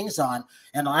these things on.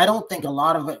 And I don't think a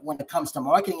lot of it, when it comes to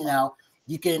marketing now,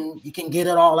 you can get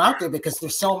it all out there because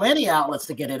there's so many outlets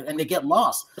to get it and they get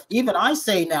lost. Even I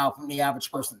say now from the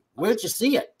average person, where'd you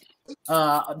see it?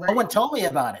 No one told me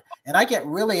about it. And I get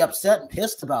really upset and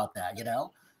pissed about that, you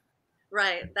know?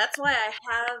 Right. That's why I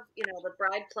have, you know, the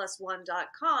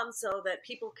brideplus1.com so that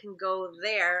people can go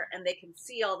there and they can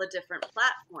see all the different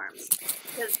platforms,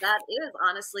 because that is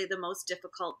honestly the most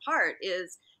difficult part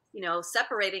is, you know,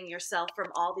 separating yourself from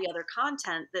all the other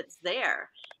content that's there.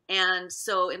 And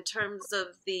so in terms of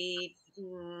the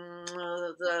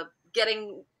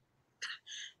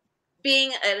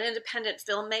being an independent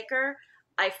filmmaker,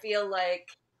 I feel like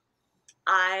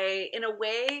I, in a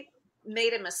way,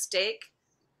 made a mistake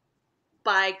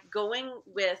by going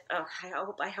with, oh,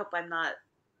 I hope I'm not,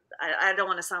 I don't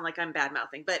want to sound like I'm bad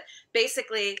mouthing, but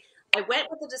basically I went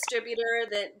with a distributor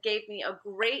that gave me a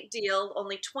great deal,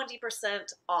 only 20%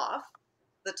 off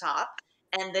the top,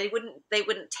 and they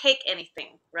wouldn't take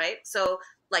anything, right? So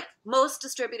like most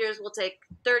distributors will take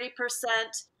 30%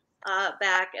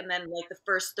 back, and then like the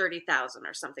first 30,000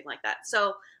 or something like that.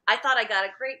 So I thought I got a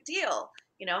great deal,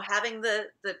 you know, having the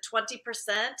 20%,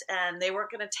 and they weren't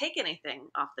going to take anything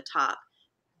off the top,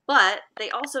 but they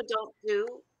also don't do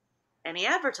any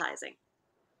advertising.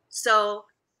 So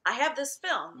I have this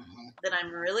film that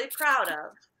I'm really proud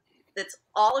of, that's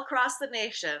all across the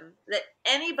nation, that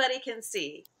anybody can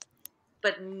see,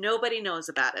 but nobody knows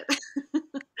about it.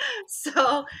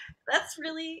 So that's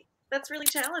really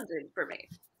challenging for me.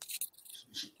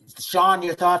 Shawn,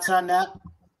 your thoughts on that?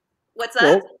 What's that?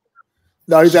 Well,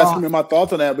 no, he's Shawn. asking me my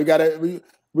thoughts on that. We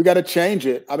gotta change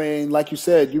it. I mean, like you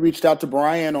said, you reached out to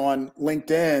Brian on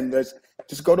LinkedIn.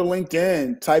 Just go to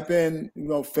LinkedIn, type in, you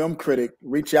know, film critic,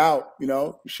 reach out, you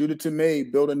know, shoot it to me,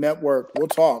 build a network. We'll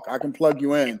talk. I can plug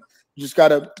you in. You just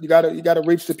gotta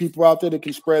reach the people out there that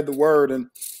can spread the word. And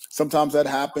sometimes that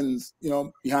happens, you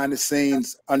know, behind the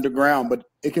scenes, underground, but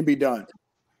it can be done.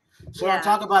 So yeah.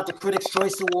 Talk about the Critics'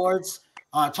 Choice Awards.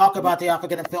 Talk about the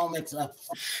African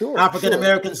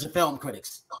Americans film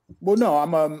critics. Well, no,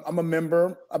 I'm a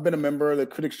member. I've been a member of the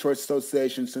Critics' Choice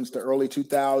Association since the early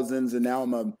 2000s, and now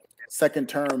I'm a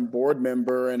second-term board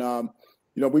member. And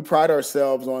you know, we pride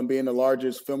ourselves on being the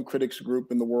largest film critics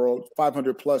group in the world,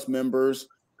 500 plus members.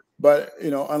 But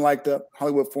you know, unlike the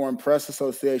Hollywood Foreign Press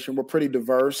Association, we're pretty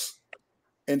diverse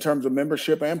in terms of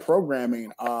membership and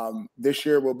programming. This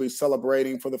year, we'll be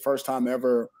celebrating for the first time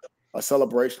ever a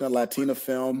celebration of Latina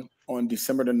film on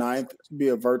December the 9th. It'll be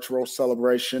a virtual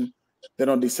celebration. Then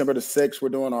on December the 6th, we're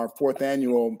doing our 4th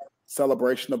annual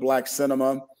celebration of Black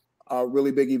cinema, a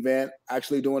really big event,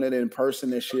 actually doing it in person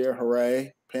this year.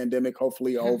 Hooray, pandemic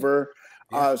hopefully over.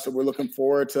 So we're looking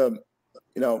forward to,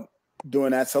 you know,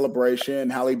 doing that celebration.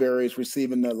 Halle Berry is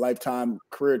receiving the Lifetime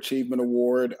Career Achievement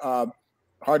Award.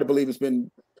 Hard to believe it's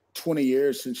been 20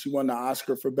 years since she won the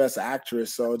Oscar for Best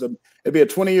Actress. So it'll be a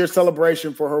 20-year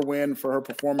celebration for her win, for her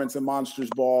performance in Monsters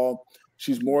Ball.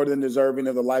 She's more than deserving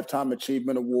of the Lifetime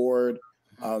Achievement Award.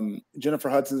 Jennifer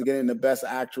Hudson's getting the Best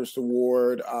Actress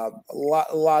Award. A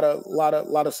lot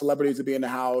of celebrities will be in the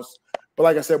house. But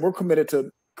like I said, we're committed to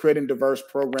creating diverse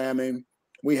programming.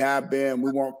 We have been.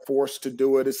 We weren't forced to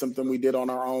do it. It's something we did on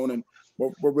our own, and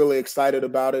we're really excited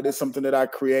about it. It's something that I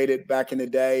created back in the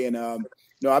day, and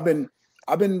you know,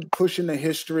 I've been pushing the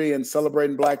history and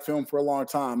celebrating Black film for a long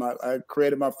time. I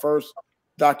created my first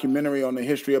documentary on the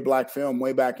history of Black film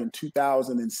way back in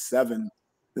 2007.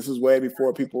 This was way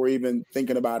before people were even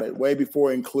thinking about it, way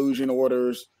before inclusion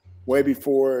orders, way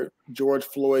before George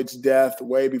Floyd's death,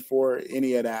 way before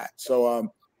any of that. So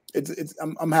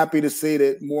I'm happy to see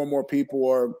that more and more people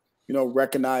are, you know,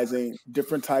 recognizing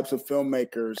different types of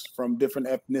filmmakers from different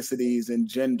ethnicities and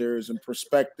genders and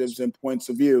perspectives and points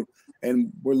of view.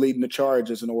 And we're leading the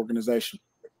charge as an organization.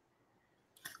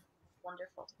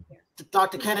 Wonderful to hear.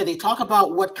 Dr. Kennedy, talk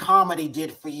about what comedy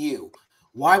did for you.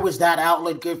 Why was that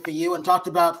outlet good for you? And talked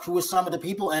about who were some of the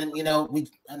people. And, you know,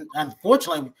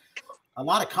 unfortunately, a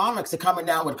lot of comics are coming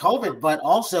down with COVID, but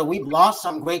also we've lost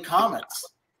some great comics.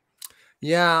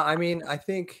 Yeah, I mean, I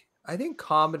think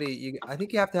comedy, I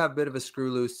think you have to have a bit of a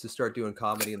screw loose to start doing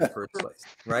comedy in the first place,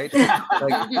 right?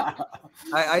 Like,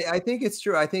 I think it's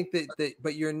true. I think that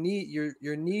but your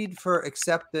need for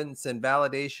acceptance and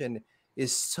validation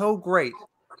is so great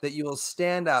that you will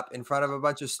stand up in front of a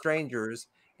bunch of strangers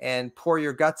and pour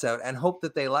your guts out and hope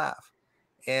that they laugh.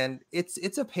 And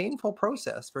it's a painful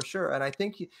process for sure. And I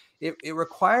think it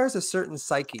requires a certain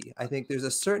psyche. I think there's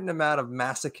a certain amount of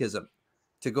masochism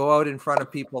to go out in front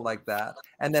of people like that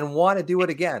and then want to do it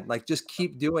again, like just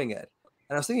keep doing it.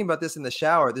 And I was thinking about this in the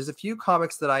shower. There's a few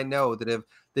comics that I know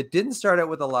that didn't start out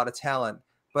with a lot of talent,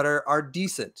 but are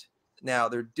decent now.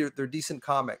 They're decent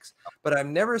comics, but I've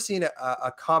never seen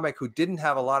a comic who didn't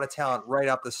have a lot of talent right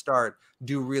off the start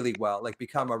do really well, like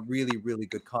become a really, really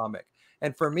good comic.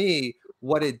 And for me,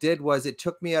 what it did was it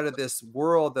took me out of this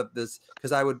world of this,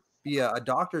 because I would be a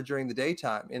doctor during the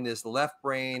daytime in this left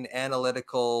brain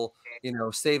analytical, you know,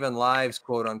 saving lives,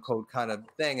 quote unquote, kind of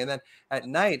thing. And then at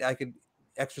night I could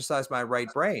exercise my right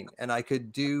brain and I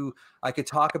could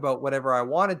talk about whatever I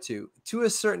wanted to a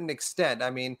certain extent. I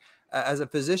mean, as a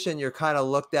physician, you're kind of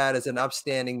looked at as an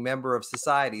upstanding member of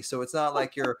society. So it's not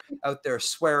like you're out there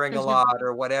swearing a lot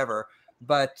or whatever,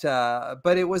 but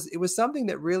it was something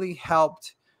that really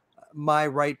helped my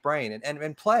right brain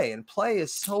and play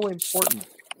is so important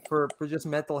for just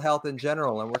mental health in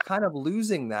general. And we're kind of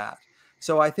losing that.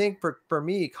 So I think for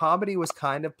me, comedy was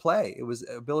kind of play. It was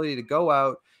ability to go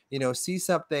out, you know, see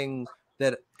something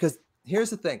that, because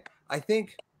here's the thing. I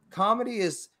think comedy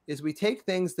is we take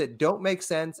things that don't make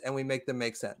sense and we make them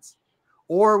make sense.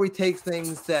 Or we take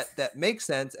things that make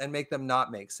sense and make them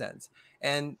not make sense.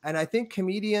 And I think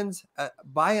comedians,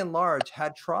 by and large,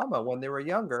 had trauma when they were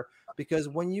younger, because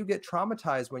when you get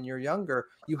traumatized when you're younger,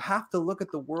 you have to look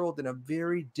at the world in a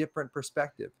very different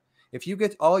perspective. If you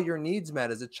get all your needs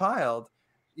met as a child,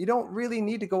 you don't really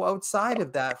need to go outside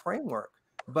of that framework.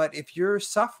 But if you're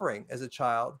suffering as a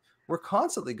child, we're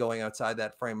constantly going outside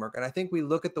that framework. And I think we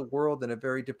look at the world in a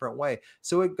very different way.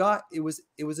 So it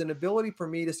was an ability for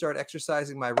me to start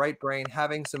exercising my right brain,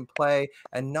 having some play,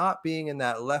 and not being in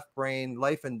that left brain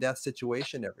life and death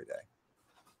situation every day.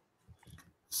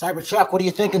 Cybertruck, what are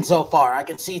you thinking so far? I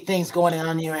can see things going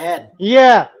on in your head.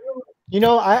 Yeah. You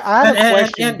know, I have a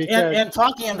question. And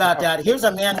talking about that, here's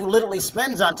a man who literally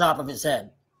spins on top of his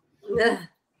head. No,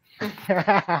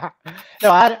 I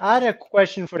had a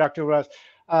question for Dr. Russ.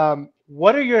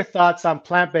 What are your thoughts on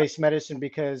plant-based medicine?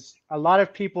 Because a lot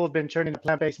of people have been turning to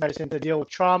plant-based medicine to deal with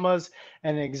traumas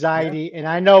and anxiety. Yeah. And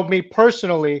I know me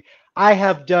personally, I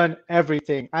have done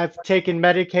everything. I've taken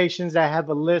medications. I have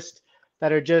a list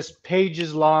that are just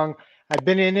pages long. I've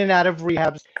been in and out of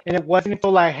rehabs. And it wasn't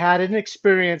until I had an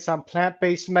experience on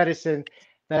plant-based medicine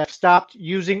that I stopped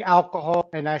using alcohol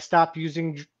and I stopped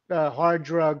using hard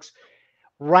drugs.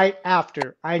 Right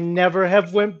after, I never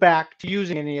have went back to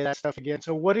using any of that stuff again.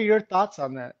 So what are your thoughts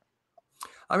on that?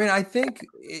 I mean, I think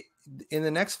in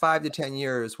the next 5 to 10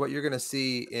 years, what you're going to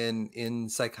see in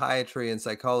psychiatry and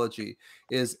psychology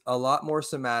is a lot more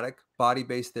somatic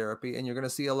body-based therapy, and you're going to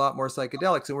see a lot more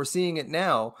psychedelics. And we're seeing it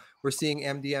now. We're seeing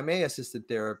MDMA assisted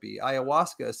therapy,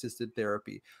 ayahuasca assisted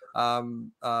therapy,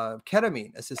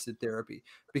 ketamine assisted therapy,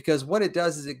 because what it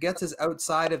does is it gets us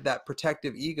outside of that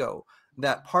protective ego,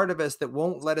 that part of us that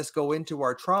won't let us go into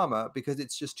our trauma because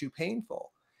it's just too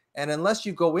painful. And unless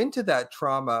you go into that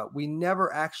trauma, we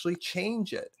never actually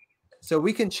change it. So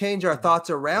we can change our thoughts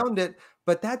around it,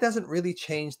 but that doesn't really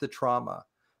change the trauma.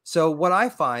 So what I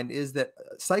find is that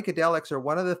psychedelics are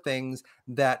one of the things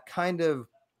that kind of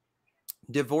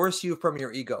divorce you from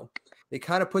your ego. It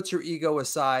kind of puts your ego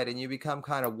aside and you become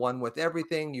kind of one with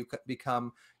everything. You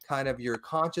become kind of your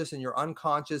conscious and your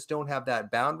unconscious don't have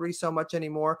that boundary so much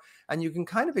anymore. And you can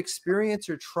kind of experience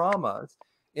your traumas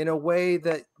in a way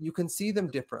that you can see them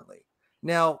differently.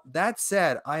 Now, that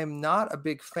said, I am not a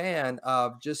big fan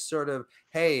of just sort of,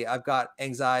 hey, I've got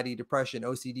anxiety, depression,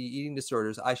 OCD, eating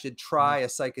disorders. I should try a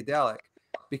psychedelic,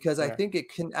 because I think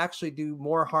it can actually do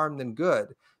more harm than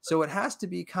good. So it has to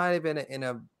be kind of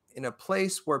in a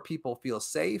place where people feel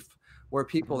safe, where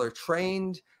people are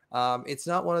trained. It's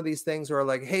not one of these things where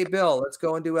like, hey, Bill, let's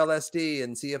go and do LSD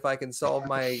and see if I can solve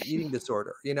my eating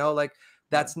disorder. You know, like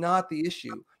that's not the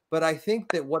issue. But I think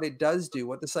that what it does do,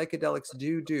 what the psychedelics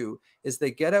do is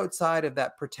they get outside of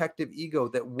that protective ego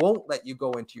that won't let you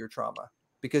go into your trauma.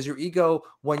 Because your ego,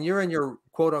 when you're in your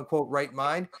quote unquote right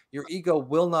mind, your ego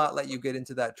will not let you get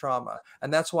into that trauma.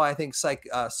 And that's why I think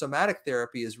somatic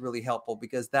therapy is really helpful,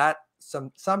 because that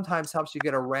sometimes helps you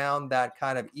get around that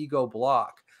kind of ego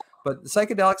block. But the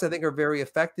psychedelics, I think, are very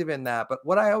effective in that. But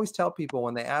what I always tell people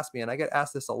when they ask me, and I get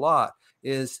asked this a lot,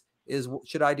 is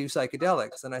should I do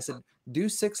psychedelics? And I said, do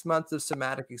 6 months of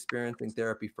somatic experiencing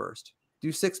therapy first.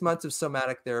 Do 6 months of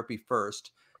somatic therapy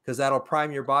first, because that'll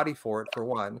prime your body for it, for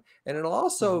one. And it'll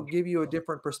also give you a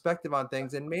different perspective on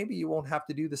things. And maybe you won't have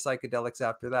to do the psychedelics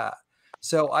after that.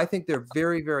 So I think they're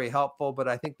very, very helpful, but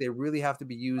I think they really have to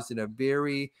be used in a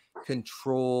very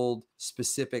controlled,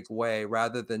 specific way,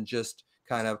 rather than just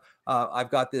kind of, I've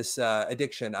got this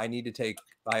addiction, I need to take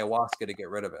ayahuasca to get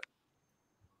rid of it.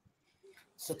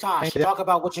 So Tosh, talk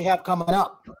about what you have coming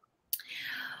up.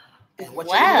 And what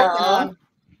well,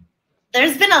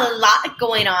 there's been a lot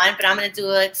going on, but I'm going to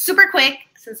do it super quick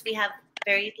since we have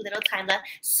very little time left.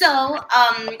 So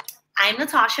I'm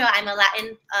Natasha. I'm a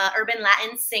Latin, urban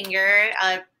Latin singer.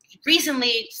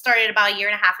 Recently started about 1.5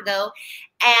 years ago.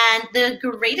 And the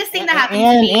greatest thing that happened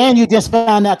to me. And you just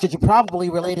found out that you're probably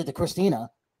related to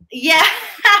Christina. Yeah.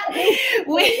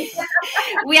 we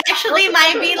actually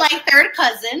might be like third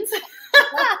cousins.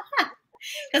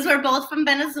 Because we're both from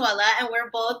Venezuela, and we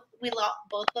both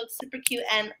look super cute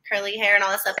and curly hair and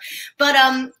all that stuff. But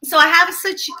so I have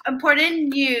such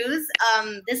important news.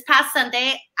 This past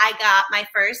Sunday, I got my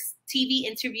first TV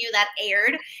interview that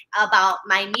aired about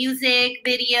my music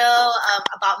video,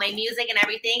 about my music and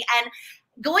everything. And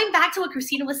going back to what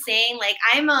Christina was saying, like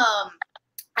I'm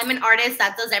an artist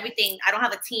that does everything. I don't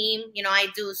have a team. You know, I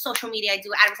do social media, I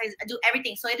do advertising, I do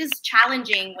everything. So it is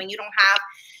challenging when you don't have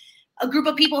a group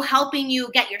of people helping you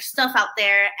get your stuff out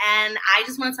there. And I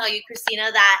just want to tell you,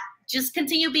 Christina, that just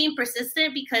continue being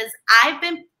persistent, because I've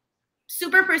been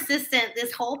super persistent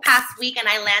this whole past week, and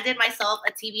I landed myself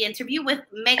a TV interview with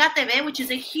Mega TV, which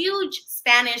is a huge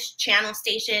Spanish channel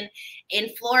station in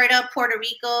Florida, Puerto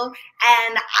Rico.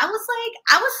 And I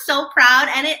was so proud,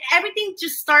 and everything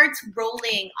just starts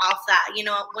rolling off that, you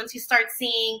know, once you start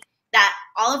seeing that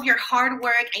all of your hard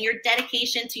work and your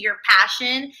dedication to your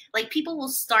passion, like, people will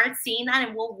start seeing that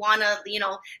and will want to, you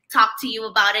know, talk to you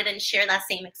about it and share that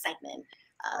same excitement.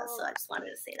 So I just wanted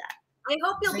to say that. I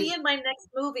hope you'll be in my next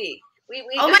movie.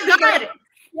 Oh my God.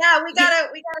 Yeah, we gotta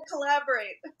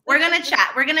collaborate. We're gonna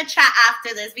chat. We're gonna chat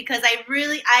after this, because I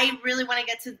really want to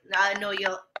get to know you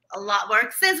a lot more,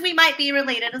 since we might be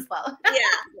related as well.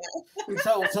 Yeah.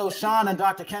 So Shawn and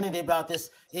Dr. Kennedy, about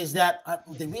this is that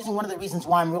one of the reasons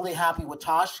why I'm really happy with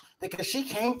Tosh, because she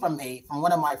came from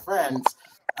one of my friends,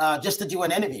 just to do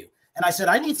an interview, and I said,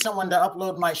 I need someone to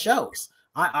upload my shows.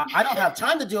 I don't have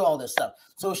time to do all this stuff.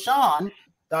 So Shawn,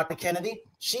 Dr. Kennedy,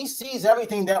 she sees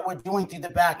everything that we're doing through the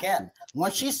back end.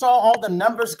 When she saw all the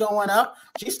numbers going up,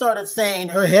 she started saying,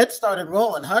 her head started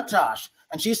rolling, huh, Tosh?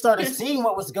 And she started seeing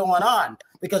what was going on,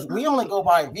 because we only go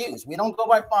by views. We don't go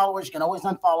by followers. You can always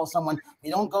unfollow someone. We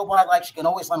don't go by likes. You can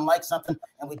always unlike something.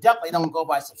 And we definitely don't go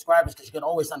by subscribers, because you can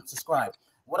always unsubscribe.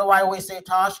 What do I always say,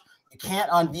 Tosh? You can't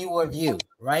unview or view,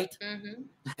 right? Mm-hmm.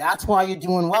 That's why you're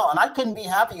doing well. And I couldn't be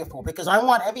happier for, because I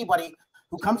want everybody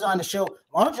who comes on the show,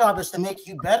 our job is to make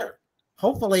you better.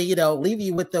 Hopefully, you know, leave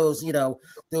you with those, you know,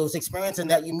 those experiences,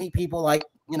 and that you meet people like,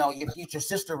 you know, your future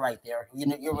sister right there, you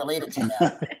know, you're related to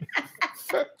now.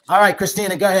 All right,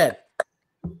 Christina, go ahead.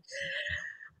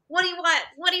 What do you want?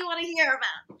 What do you want to hear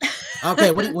about?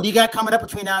 Okay, what do you got coming up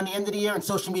between now and the end of the year, and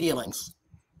social media links?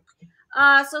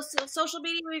 So social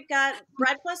media, we've got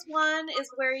Bread Plus One is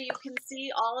where you can see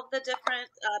all of the different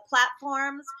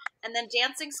platforms, and then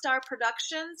Dancing Star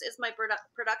Productions is my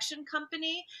production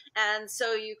company, and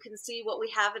so you can see what we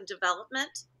have in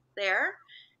development there.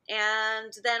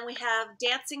 And then we have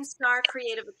Dancing Star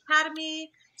Creative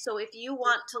Academy. So if you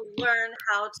want to learn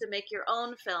how to make your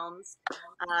own films,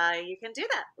 you can do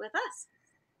that with us.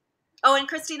 Oh, and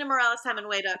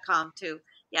ChristinaMoralesHemenway.com too.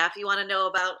 Yeah, if you want to know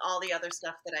about all the other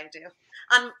stuff that I do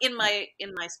in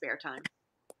my spare time.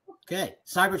 Okay,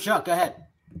 Cyber Chuck, go ahead.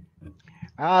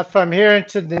 From here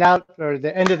into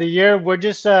the end of the year, we're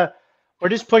just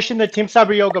pushing the Team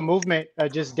Cyber Yoga movement,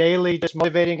 just daily, just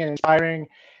motivating and inspiring,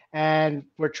 and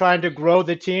we're trying to grow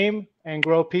the team and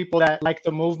grow people that like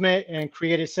the movement and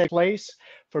create a safe place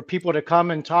for people to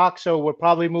come and talk. So we're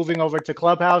probably moving over to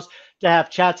Clubhouse to have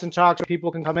chats and talks where people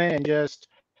can come in and just,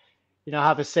 you know,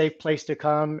 have a safe place to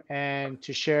come and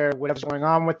to share whatever's going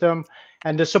on with them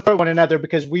and to support one another,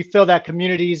 because we feel that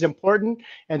community is important.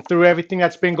 And through everything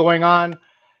that's been going on,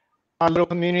 our little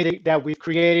community that we've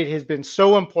created has been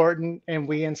so important, and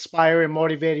we inspire and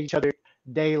motivate each other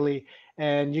daily.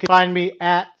 And you can find me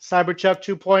at CyberChuck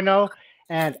 2.0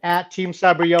 and at Team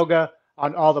Cyber Yoga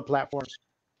on all the platforms.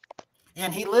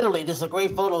 And he literally, there's a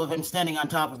great photo of him standing on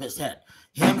top of his head.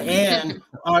 Him and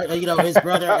you know, his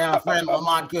brother and our friend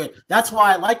Lamont Good. That's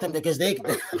why I like them, because they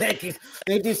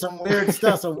do some weird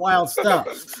stuff, some wild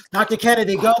stuff. Dr.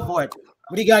 Kennedy, go for it.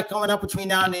 What do you got coming up between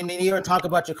now and the end of the year? And talk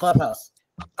about your Clubhouse.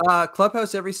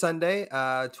 Clubhouse every Sunday,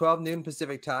 12 noon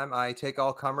Pacific time. I take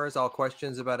all comers, all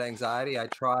questions about anxiety. I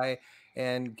try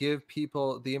and give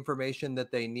people the information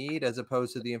that they need, as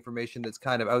opposed to the information that's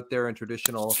kind of out there in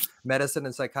traditional medicine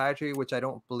and psychiatry, which I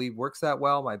don't believe works that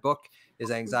well. My book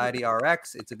is Anxiety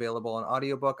RX. It's available on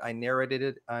audiobook. I narrated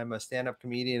it. I'm a stand-up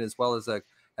comedian as well as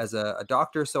a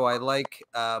doctor, so I like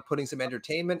putting some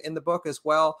entertainment in the book as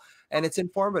well, and it's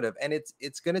informative, and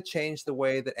it's going to change the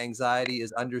way that anxiety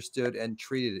is understood and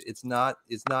treated. It's not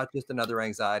just another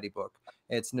anxiety book.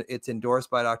 It's endorsed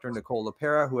by Dr. Nicole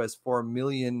LaPera, who has 4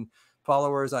 million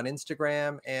followers on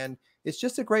Instagram, and it's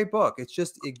just a great book.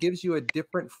 It gives you a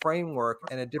different framework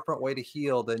and a different way to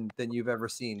heal than you've ever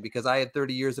seen, because I had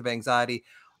 30 years of anxiety.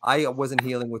 I wasn't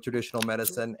healing with traditional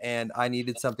medicine, and I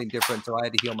needed something different, so I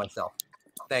had to heal myself.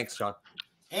 Thanks, Shawn.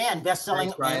 And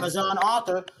best-selling Amazon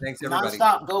author. Thanks, everybody.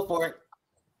 Nonstop, go for it.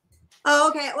 Oh,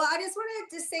 okay. Well, I just wanted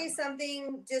to say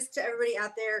something just to everybody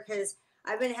out there, because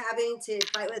I've been having to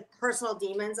fight with personal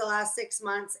demons the last 6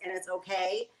 months, and it's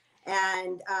okay.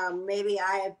 And maybe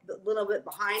I'm a little bit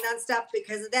behind on stuff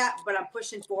because of that, but I'm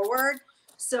pushing forward.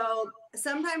 So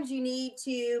sometimes you need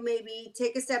to maybe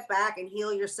take a step back and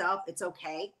heal yourself. It's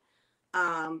okay.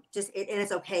 And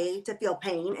it's okay to feel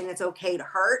pain, and it's okay to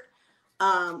hurt.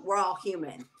 We're all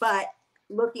human. But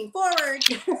looking forward,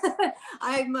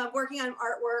 I'm working on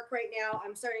artwork right now.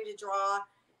 I'm starting to draw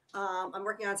I'm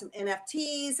working on some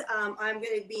NFTs.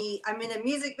 I'm in a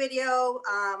music video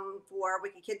for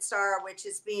Wicked Kid Star,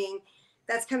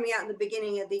 that's coming out in the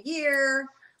beginning of the year.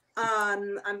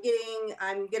 I'm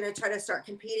gonna try to start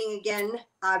competing again.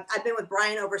 I've been with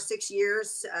Brian over 6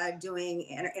 years doing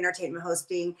entertainment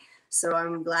hosting. So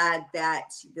I'm glad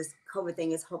that this COVID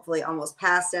thing is hopefully almost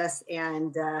past us.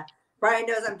 And Brian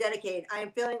knows I'm dedicated. I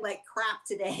am feeling like crap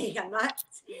today. I'm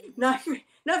not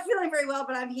feeling very well,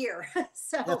 but I'm here.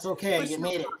 So that's okay. You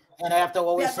made it. And I have to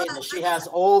always say that she has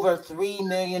over 3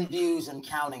 million views and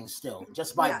counting still,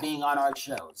 just by being on our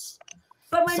shows.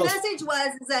 But my message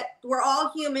is that we're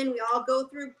all human. We all go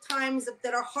through times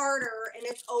that are harder, and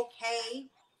it's okay.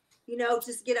 You know,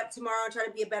 just get up tomorrow and try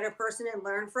to be a better person and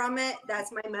learn from it.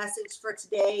 That's my message for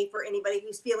today for anybody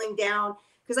who's feeling down.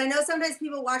 Because I know sometimes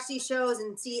people watch these shows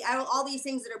and see all these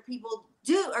things that people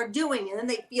are doing, and then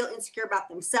they feel insecure about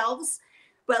themselves.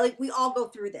 But like, we all go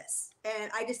through this,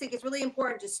 and I just think it's really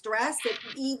important to stress that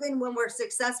even when we're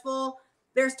successful,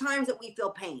 there's times that we feel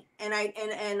pain, and I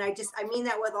mean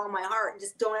that with all my heart.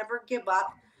 Just don't ever give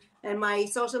up. And my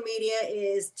social media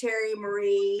is Terry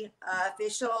Marie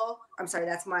Official. I'm sorry,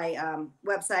 that's my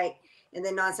website, and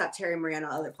then Nonstop Terry Marie on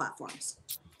all other platforms.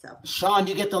 So, Shawn,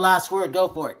 you get the last word. Go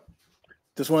for it.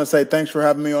 Just want to say thanks for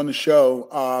having me on the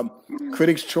show.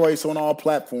 Critics' Choice on all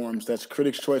platforms. That's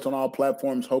Critics' Choice on all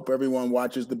platforms. Hope everyone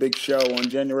watches the big show on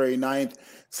January 9th.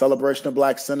 Celebration of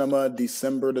Black Cinema,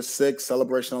 December the 6th.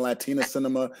 Celebration of Latina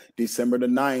Cinema, December the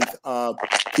 9th.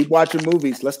 Keep watching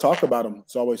movies. Let's talk about them.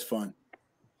 It's always fun.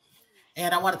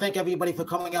 And I want to thank everybody for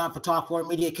coming on for Talk 4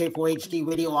 Media, K4HD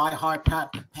Radio, iHeart,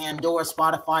 Pandora,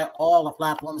 Spotify, all the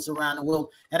platforms around the world.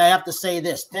 And I have to say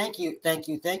this. Thank you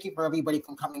for everybody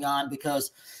for coming on,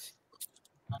 because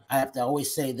I have to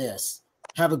always say this.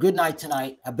 Have a good night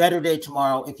tonight, a better day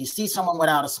tomorrow. If you see someone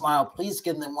without a smile, please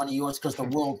give them one of yours, because the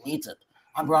world needs it.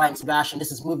 I'm Brian Sebastian.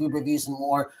 This is Movie Reviews and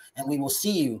More, and we will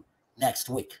see you next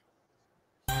week.